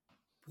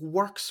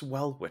works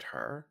well with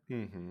her,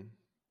 Mm-hmm.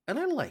 and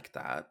I like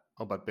that.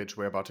 Oh, but bitch,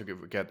 we're about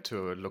to get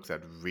to a look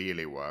that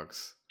really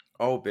works.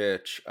 Oh,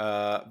 bitch.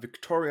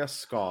 Victoria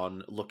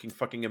Scone looking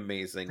fucking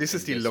amazing. This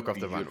is the look of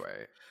the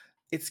runway.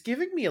 It's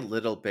giving me a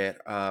little bit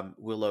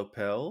Willow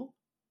Pill,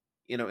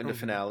 in the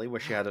finale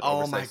where she had an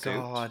oversized suit. Oh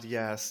my god,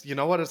 yes. You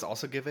know what it's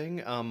also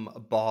giving?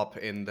 Bob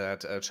in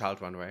that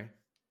child runway.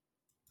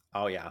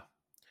 Oh yeah.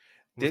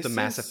 With the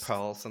massive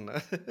pearls and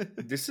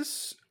this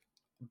is,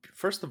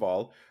 first of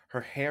all,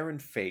 her hair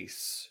and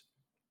face,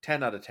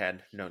 10 out of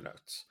 10, no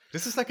notes.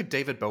 This is like a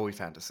David Bowie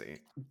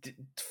fantasy.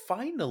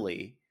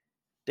 Finally,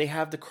 they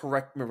have the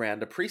correct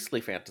Miranda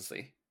Priestley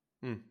fantasy.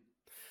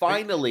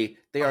 Finally,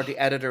 they are the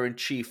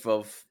editor-in-chief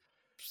of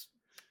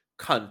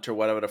Cunt or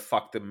whatever the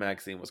fuck the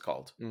magazine was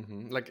called.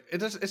 Mm-hmm. Like it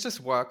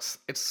just works.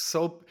 It's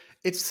so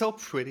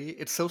pretty.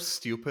 It's so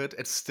stupid.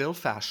 It's still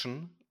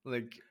fashion.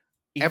 Like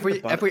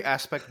every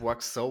aspect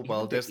works so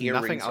well. There's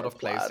nothing out of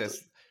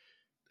place.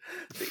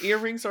 The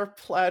earrings are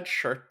plaid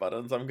shirt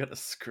buttons. I'm gonna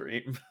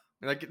scream.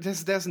 Like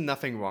there's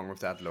nothing wrong with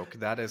that look.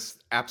 That is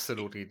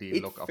absolutely the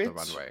look of the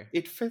runway.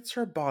 It fits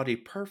her body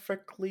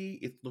perfectly.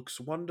 It looks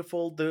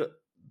wonderful. The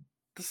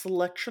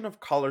selection of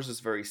colors is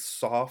very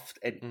soft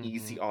and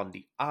easy on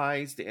the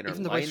eyes. The inner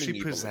even the way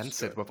she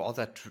presents it with all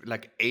that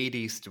like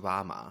 80s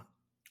drama.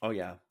 Oh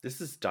yeah,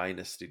 this is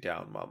Dynasty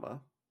down,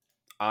 mama.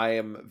 I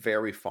am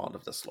very fond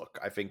of this look.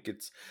 I think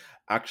it's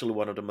actually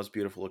one of the most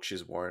beautiful looks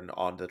she's worn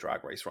on the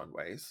Drag Race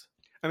runways.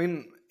 I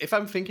mean, if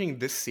I'm thinking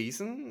this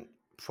season,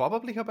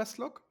 probably her best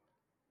look.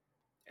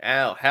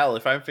 Hell,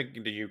 if I'm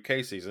thinking the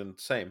UK season,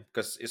 same,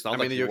 because it's not. I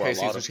mean, the UK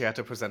season, she had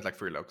to present like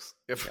 3 looks.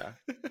 Yeah.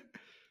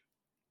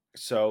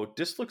 So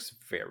this looks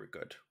very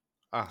good.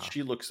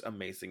 She looks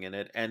amazing in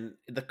it, and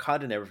the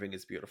cut and everything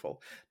is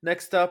beautiful.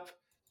 Next up,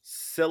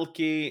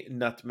 Silky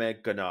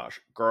Nutmeg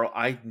Ganache. Girl,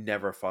 I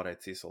never thought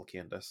I'd see Silky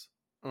in this.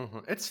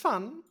 It's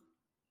fun.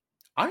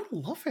 I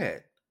love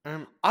it.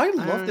 I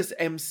love this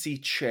MC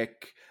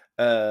chick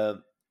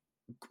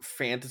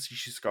fantasy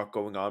she's got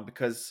going on,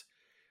 because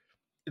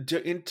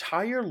the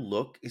entire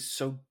look is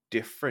so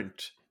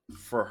different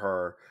for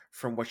her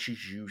from what she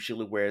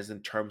usually wears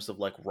in terms of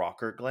like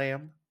rocker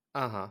glam.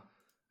 I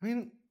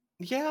mean,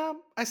 yeah,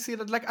 I see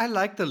that. Like, I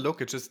like the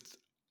look. It's just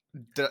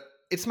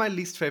it's my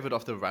least favorite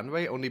of the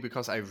runway, only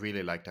because I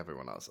really liked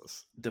everyone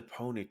else's. The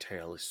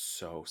ponytail is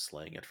so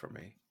slaying it for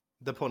me.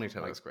 The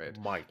ponytail Like, is great.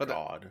 my But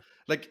God.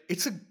 like,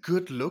 it's a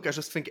good look. I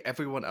just think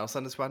everyone else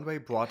on this runway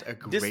brought a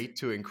This great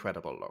to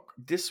incredible look.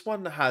 this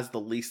one has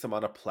the least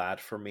amount of plaid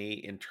for me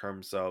in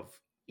terms of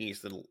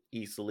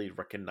easily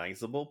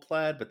recognizable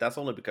plaid, but that's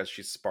only because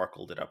she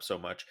sparkled it up so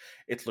much.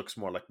 It looks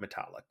more like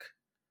metallic.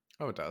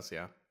 Oh, it does,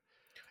 yeah.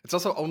 It's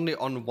also only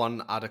on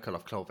one article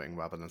of clothing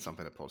rather than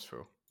something that pulls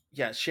through.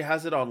 Yeah, she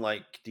has it on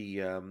like the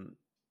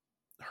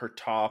her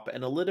top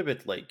and a little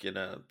bit like in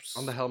a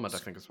On the helmet, I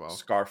think, as well.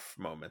 scarf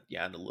moment.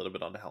 Yeah, and a little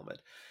bit on the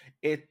helmet.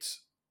 It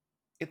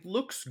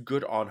looks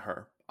good on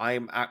her. I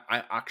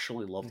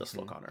actually love this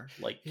look on her.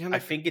 Like, Yeah, I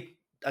like,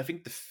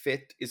 think the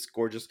fit is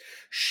gorgeous.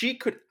 She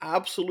could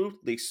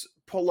absolutely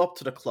pull up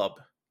to the club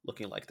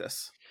looking like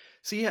this.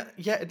 so yeah,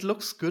 it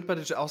looks good, but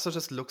it also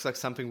just looks like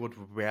something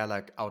would wear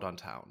like out on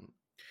town.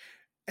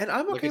 And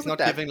I'm Like, okay it's with not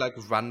that. giving like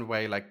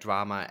runway, like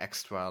drama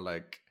extra,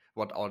 like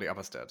what all the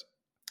others did.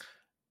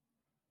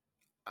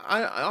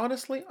 I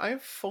honestly, I'm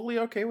fully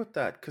okay with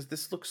that because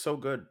this looks so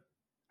good.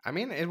 I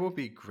mean, it would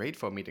be great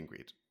for a meet and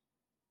greet.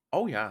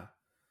 Oh yeah,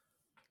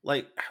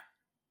 like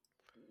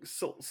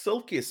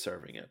Silky is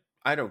serving it.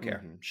 I don't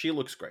care. Mm-hmm. She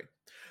looks great.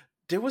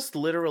 There was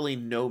literally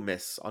no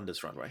miss on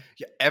this runway.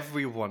 Yeah,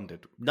 everyone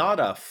did. Not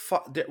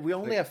great. we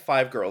only Like, have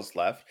 5 girls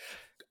left.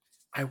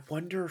 I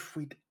wonder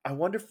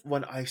if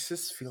when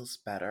Isis feels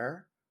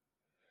better,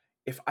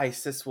 if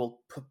Isis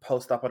will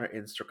post up on her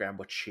Instagram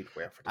what she'd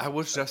wear for this. I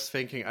was episode. just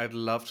thinking, I'd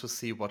love to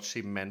see what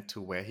she meant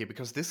to wear here,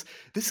 because this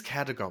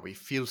category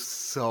feels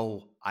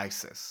so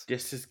ISIS.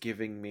 This is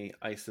giving me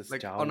Isis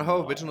Like, down on her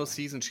low. original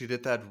season, she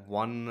did that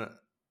one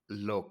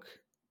look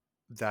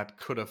that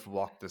could have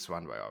walked this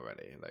runway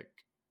already. Like,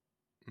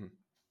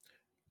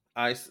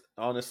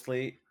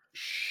 Honestly,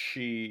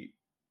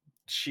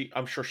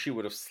 I'm sure she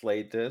would have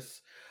slayed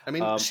this. I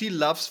mean, she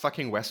loves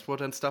fucking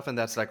Westwood and stuff, and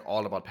that's like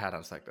all about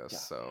patterns like this. Yeah.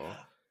 So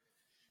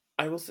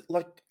I will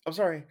like. I'm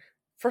sorry.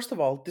 First of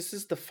all, this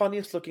is the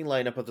funniest looking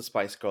lineup of the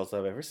Spice Girls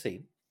I've ever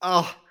seen.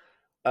 oh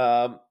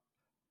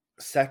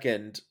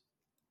Second,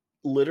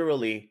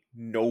 literally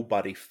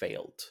nobody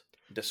failed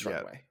this yeah,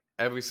 runway.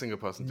 every single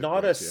person did Not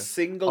a great here.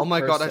 single. Oh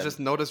my god! I person. just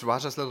noticed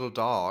Raja's little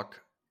dog.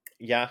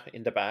 Yeah,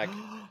 in the bag.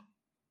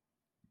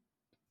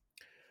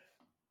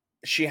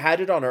 She had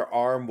it on her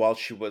arm while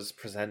she was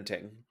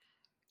presenting.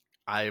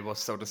 I was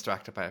so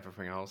distracted by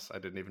everything else, I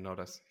didn't even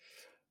notice.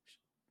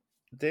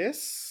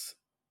 This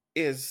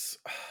is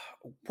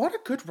what a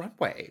good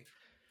runway.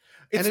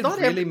 It's and it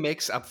really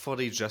makes up for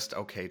the just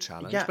okay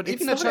challenge. Yeah, but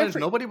even the challenge,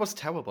 nobody was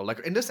terrible. Like,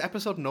 in this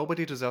episode,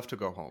 nobody deserved to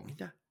go home.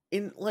 Yeah,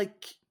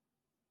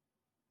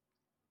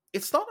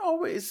 it's not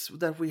always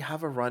that we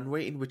have a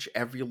runway in which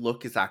every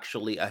look is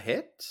actually a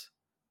hit.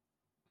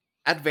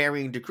 At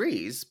varying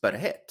degrees, but a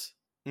hit.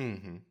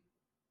 Mm-hmm.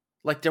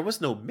 Like, there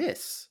was no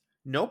miss.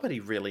 Nobody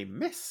really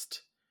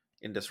missed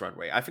in this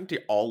runway. I think they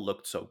all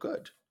looked so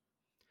good.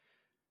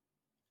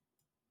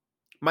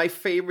 My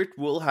favorite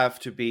will have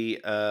to be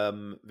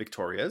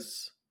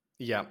Victoria's.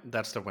 Yeah,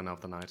 that's the winner of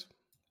the night.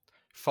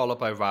 Followed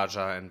by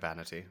Raja and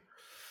Vanity.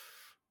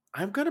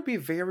 I'm going to be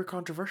very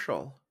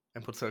controversial.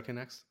 And put Silky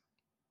next?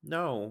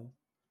 No.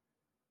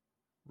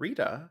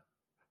 Rita.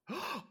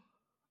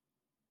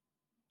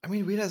 I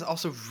mean, Rita is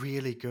also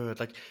really good.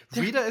 Like,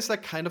 Rita is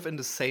like kind of in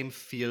the same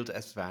field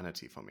as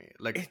Vanity for me.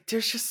 Like,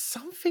 there's just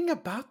something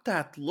about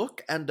that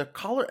look and the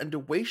color and the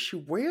way she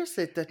wears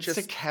it that it's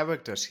the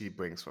character she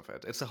brings with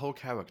it. It's the whole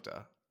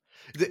character.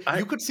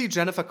 You could see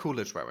Jennifer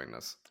Coolidge wearing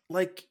this.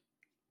 Like,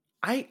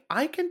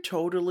 I can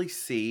totally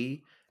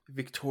see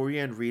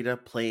Victoria and Rita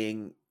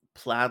playing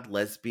plaid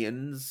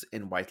lesbians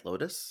in White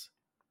Lotus.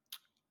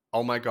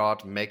 Oh my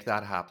god, make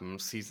that happen.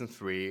 Season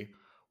 3,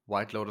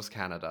 White Lotus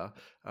Canada.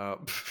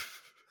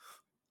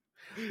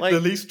 Like, the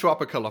least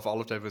tropical of all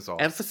of their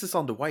resorts. Emphasis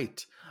on the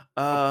white.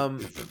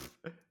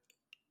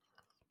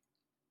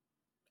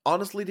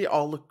 Honestly, they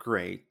all look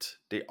great.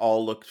 They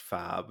all looked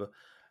fab.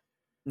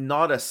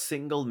 Not a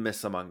single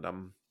miss among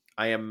them.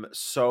 I am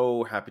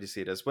so happy to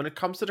see this. When it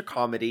comes to the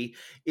comedy,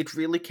 it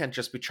really can't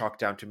just be chalked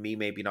down to me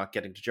maybe not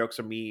getting the jokes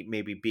or me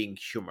maybe being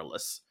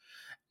humorless.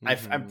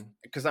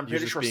 Because I'm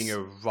pretty sure being a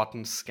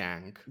rotten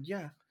skank.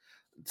 Yeah.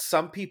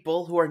 Some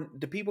people who are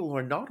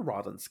not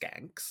rotten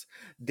skanks,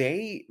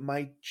 they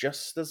might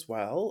just as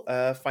well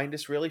find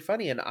this really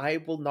funny, and I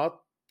will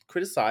not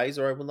criticize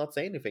or I will not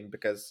say anything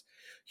because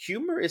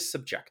humor is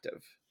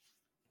subjective.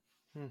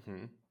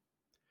 Mm-hmm.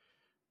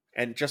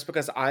 And just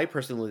because I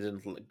personally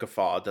didn't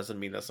guffaw doesn't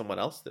mean that someone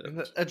else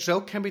didn't. A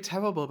joke can be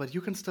terrible, but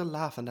you can still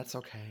laugh, and that's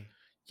okay.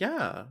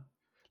 Yeah.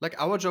 Like,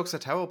 our jokes are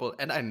terrible,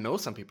 and I know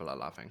some people are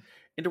laughing.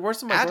 In the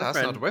words of my boyfriend,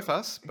 us, not with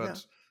us, but yeah.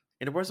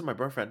 In the words of my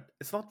boyfriend,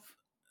 it's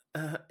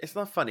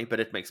not funny, but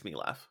it makes me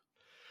laugh.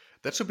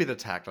 That should be the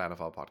tagline of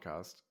our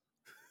podcast.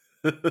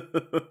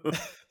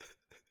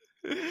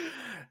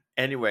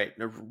 Anyway,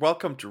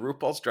 welcome to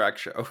RuPaul's Drag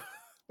Show.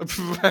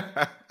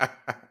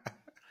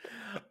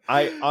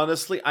 I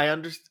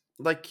understand.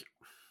 Like,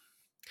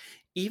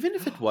 even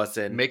if it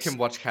wasn't, make him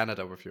watch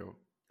Canada with you.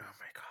 Oh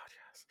my god,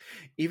 yes.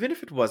 even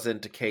if it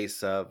wasn't a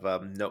case of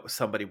no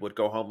somebody would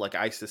go home like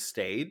Isis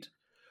stayed,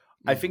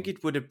 I think Hmm.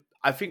 it would have.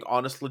 I think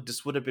honestly,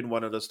 this would have been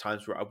one of those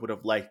times where I would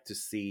have liked to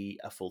see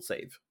a full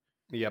save,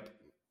 Yep.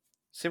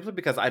 simply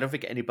because I don't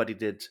think anybody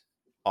did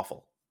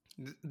awful.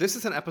 This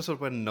is an episode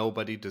where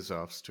nobody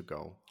deserves to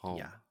go Yeah,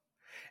 home.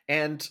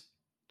 and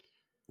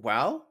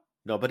well,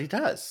 nobody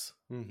does.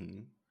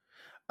 Hmm.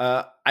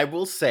 I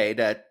will say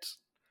that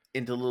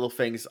in the little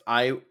things,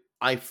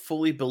 I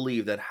fully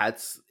believe that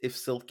if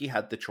Silky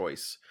had the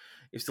choice,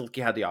 if Silky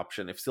had the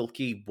option, if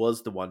Silky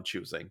was the one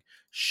choosing,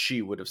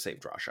 she would have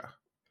saved Rasha. I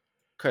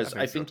Because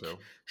I think so think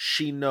too.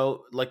 she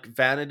like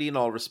Vanity in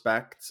all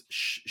respects,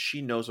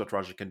 she knows what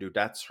Raja can do.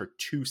 That's her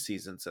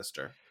 2-season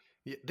sister.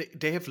 Yeah,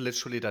 they have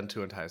literally done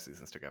 2 entire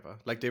seasons together.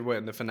 Like they were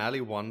in the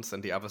finale once,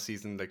 and the other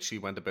season, like she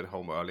went a bit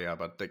home earlier,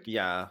 but like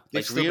Yeah,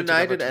 they've like still been together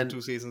reunited two and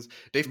two seasons.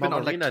 They've been Mama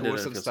on like Rina tours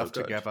didn't and feel so stuff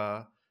good.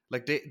 together.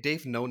 Like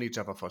they've known each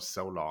other for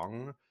so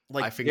long. I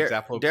Like think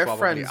that will they're probably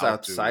friends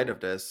outside outdo. of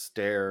this.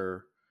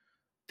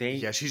 They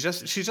Yeah, she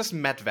just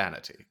met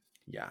Vanity.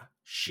 yeah.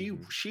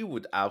 Hmm. She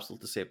would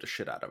absolutely save the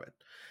shit out of it.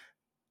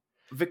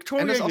 And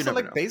Victoria, it's you also never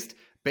like know.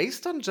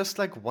 based on just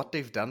like what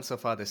they've done so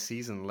far this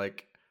season.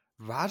 Like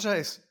Raja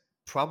is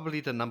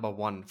probably the number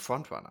one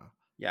frontrunner.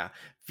 Yeah,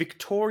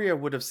 Victoria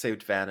would have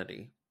saved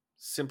Vanity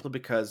simply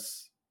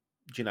because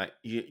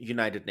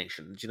United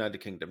Nations, United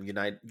Kingdom,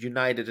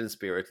 united in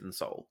spirit and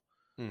soul.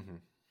 Hmm.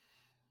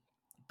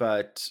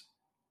 But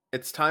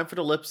it's time for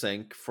the lip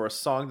sync for a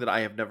song that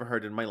I have never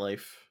heard in my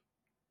life.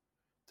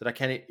 That I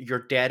can't. Your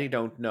Daddy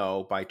Don't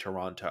Know by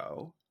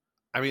Toronto.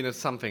 I mean, it's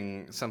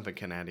something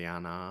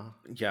Canadiana.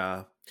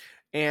 Yeah,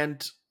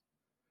 and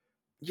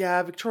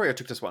yeah, Victoria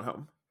took this one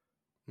home.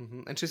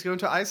 And she's going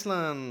to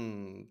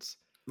Iceland,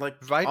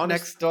 Like right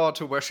honest, next door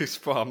to where she's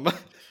from.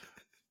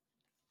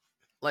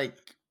 like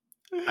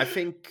I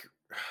think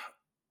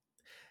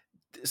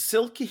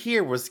Silky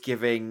here was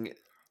giving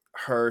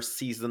her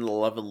season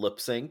 11 lip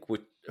sync,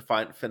 which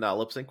finale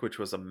lip sync, which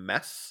was a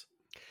mess.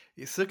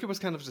 Silky was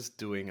kind of just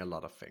doing a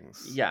lot of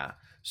things. Yeah.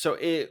 So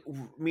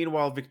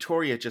meanwhile,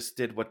 Victoria just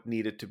did what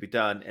needed to be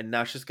done, and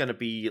now she's gonna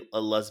be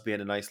a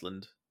lesbian in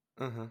Iceland.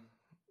 Uh-huh.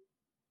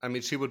 I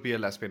mean, she would be a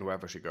lesbian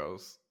wherever she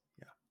goes.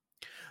 Yeah.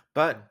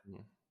 But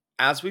Mhm.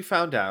 as we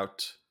found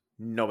out,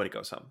 nobody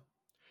goes home.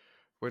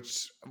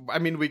 Which, I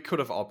mean, we could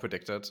have all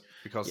predicted,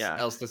 because Yeah.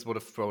 else this would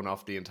have thrown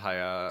off the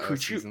entire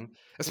Could you season.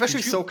 Especially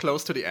could you so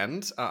close to the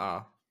end.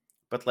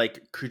 but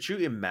like could you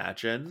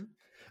imagine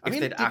I if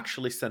they'd mean,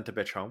 actually sent a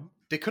bitch home?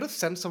 they could have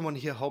sent someone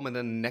here home, and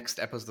then next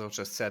episode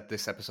just said,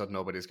 this episode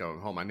nobody's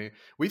going home. I mean,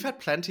 we've had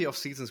plenty of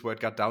seasons where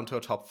it got down to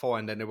a top 4,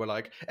 and then they were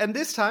like, and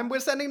this time we're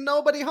sending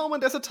nobody home,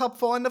 and there's a top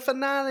 4 in the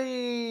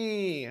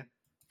finale.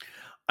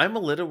 I'm a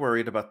little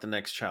worried about the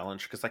next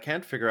challenge because I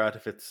can't figure out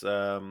if it's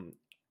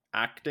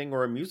acting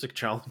or a music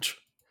challenge.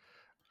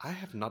 I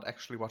have not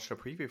actually watched a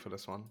preview for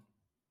this one.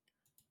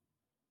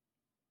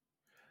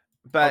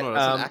 Oh But no,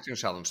 that's an acting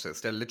challenge,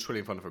 sis. They're literally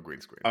in front of a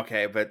green screen.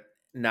 okay, but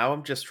now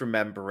I'm just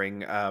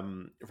remembering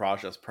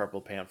Raja's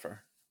Purple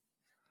Panther.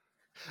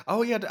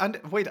 Oh yeah, and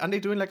wait, aren't they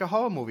doing like a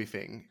horror movie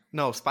thing?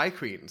 No, Spy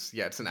Queens.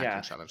 Yeah, it's an acting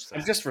Yeah, challenge, I'm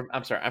sis. just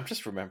I'm sorry, I'm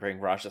just remembering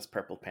Raja's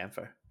Purple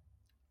Panther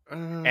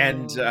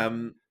and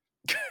Um,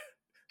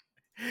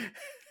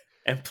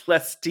 and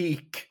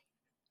Plastique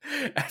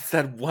as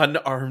that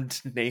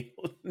one-armed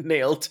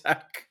nail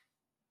tech.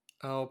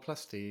 oh,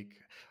 Plastique.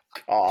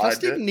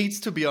 Plastique God,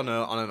 needs to be on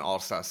an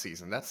all-star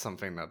season. That's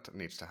something that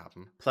needs to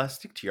happen.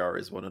 Plastic Tiara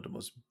is one of the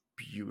most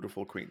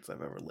beautiful queens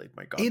I've ever laid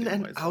my In goddamn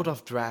and eyes out on.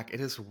 of drag,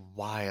 it is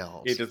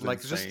wild. It is Like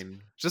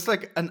insane. just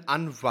like an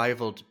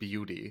unrivaled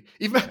beauty.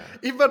 Even Yeah.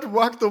 even at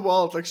Walk the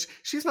World, like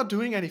she's not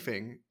doing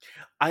anything.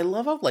 I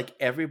love how like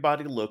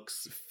everybody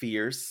looks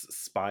fierce,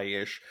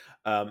 spyish.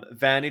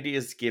 Vanity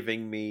is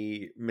giving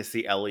me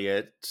Missy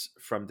Elliott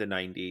from the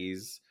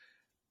 90s.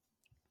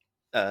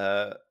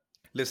 Uh,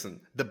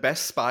 Listen, the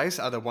best spies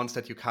are the ones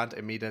that you can't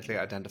immediately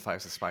identify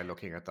as a spy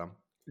looking at them.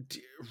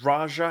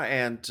 Raja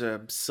and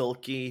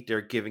Silky,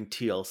 they're giving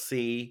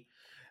TLC.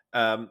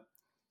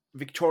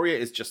 Victoria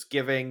is just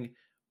giving.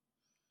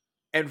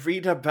 And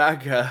Rita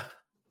Baga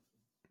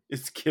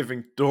is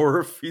giving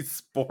Dorothy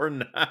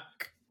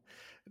Spornak.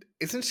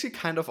 Isn't she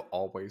kind of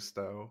always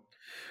though?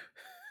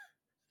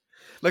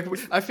 Like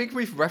I think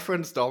we've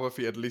referenced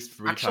Dorothy at least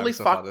 3 Actually, times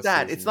so far fuck this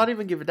that. season. It's not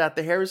even giving that.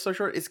 The hair is so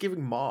short. It's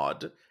giving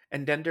Maud.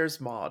 And then there's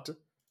Maud.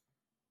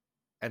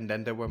 And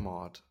then there were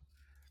Maud.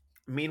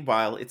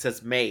 Meanwhile, it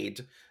says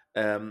maid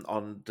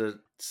on the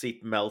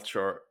seat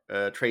Melchior.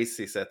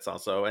 Tracy sits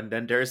also. And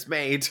then there's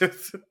maid.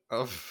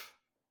 Ugh.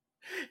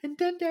 And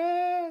then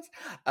there's...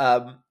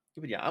 but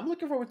yeah, I'm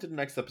looking forward to the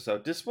next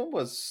episode. This one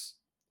was...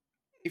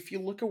 If you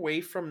look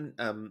away from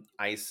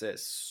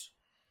Isis,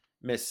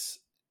 Miss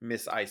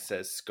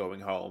Isis going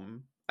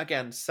home,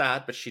 again,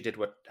 sad, but she did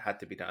what had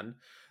to be done.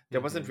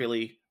 There wasn't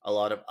really a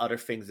lot of other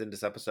things in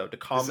this episode. The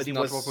This comedy is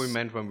not was... what we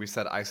meant when we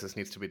said ISIS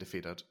needs to be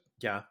defeated.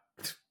 Yeah.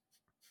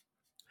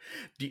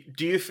 do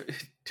you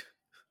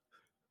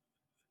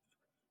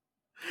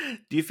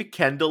do you think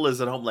Kendall is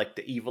at home like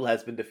the evil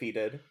has been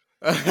defeated?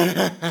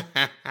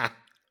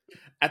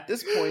 At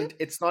this point,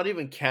 it's not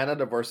even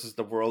Canada versus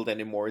the world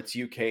anymore. It's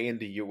UK and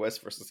the US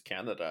versus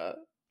Canada.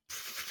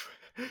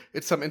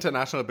 It's some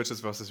international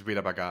bitches versus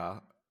Rita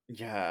Baga.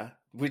 Yeah,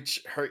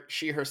 which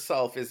she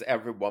herself is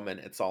every woman.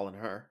 It's all in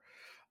her.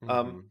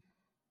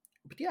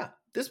 But yeah,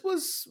 this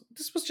was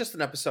just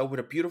an episode with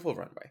a beautiful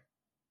runway.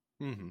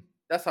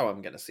 That's how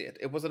I'm gonna see it.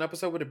 It was an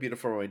episode with a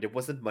beautiful runway. There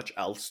wasn't much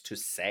else to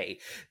say.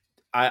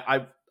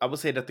 I would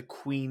say that the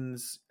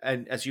queens,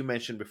 and as you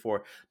mentioned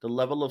before, the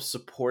level of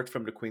support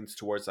from the queens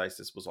towards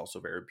Isis was also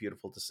very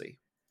beautiful to see.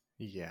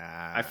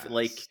 Yeah, I feel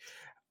like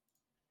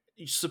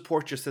you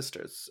support your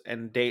sisters,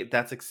 and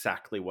that's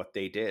exactly what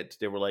they did.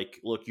 They were like,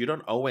 look, you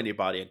don't owe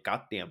anybody a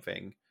goddamn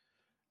thing.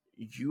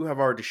 You have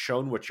already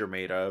shown what you're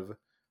made of.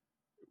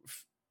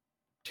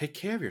 Take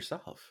care of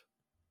yourself.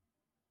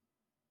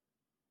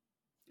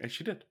 And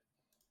she did.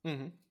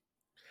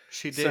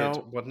 She did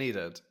what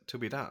needed to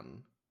be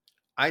done.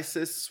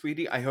 Isis,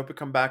 sweetie, I hope you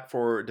come back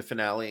for the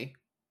finale.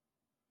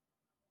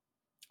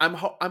 I'm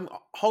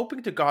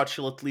hoping to God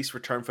she'll at least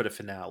return for the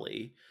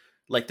finale,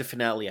 like the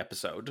finale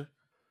episode.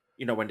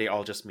 You know, when they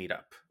all just meet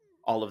up,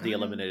 all of the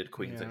eliminated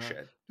queens and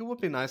shit. It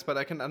would be nice, but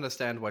I can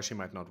understand why she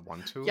might not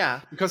want to.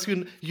 Yeah, because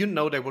you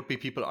know there would be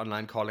people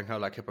online calling her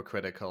like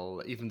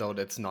hypocritical, even though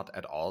that's not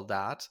at all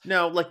that.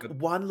 No, like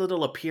one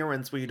little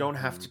appearance where you don't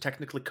have to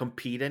technically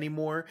compete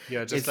anymore.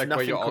 Yeah, just like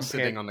where you're all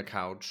sitting on the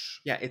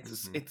couch. Yeah,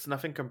 it's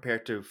nothing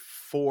compared to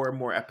 4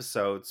 more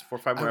episodes, 4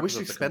 or 5 more episodes. I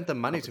wish they spent the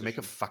money to make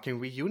a fucking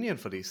reunion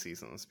for these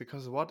seasons,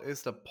 because what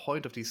is the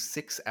point of these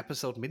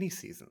 6-episode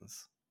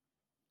mini-seasons?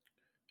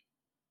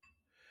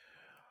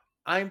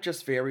 I'm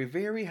just very,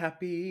 very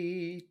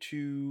happy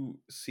to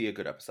see a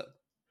good episode.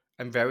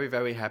 I'm very,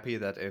 very happy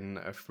that in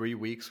 3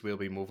 weeks we'll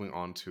be moving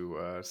on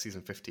to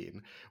season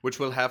 15, which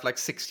will have like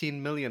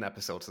 16 million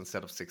episodes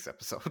instead of 6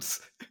 episodes.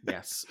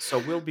 Yes, so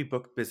we'll be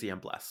booked, busy, and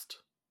blessed.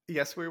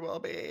 Yes, we will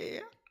be.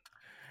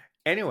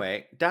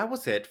 Anyway, that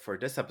was it for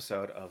this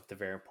episode of the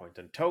Very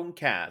Important Tone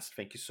Cast.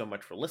 Thank you so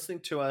much for listening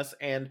to us,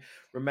 and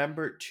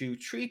remember to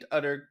treat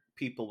other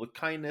people with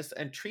kindness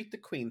and treat the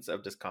queens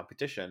of this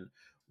competition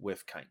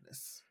with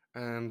kindness.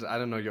 And I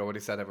don't know, you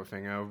already said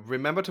everything.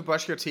 Remember to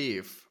brush your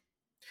teeth.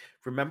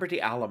 Remember the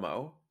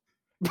Alamo.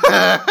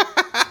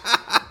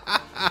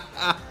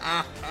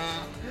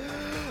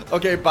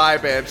 Okay, bye,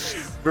 bitch.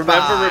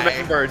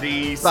 Remember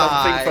the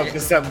something from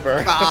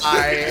December.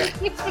 Bye.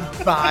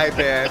 Bye,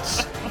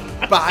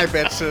 bitch. Bye,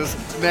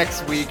 bitches.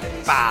 Next week.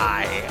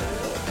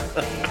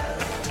 Bye.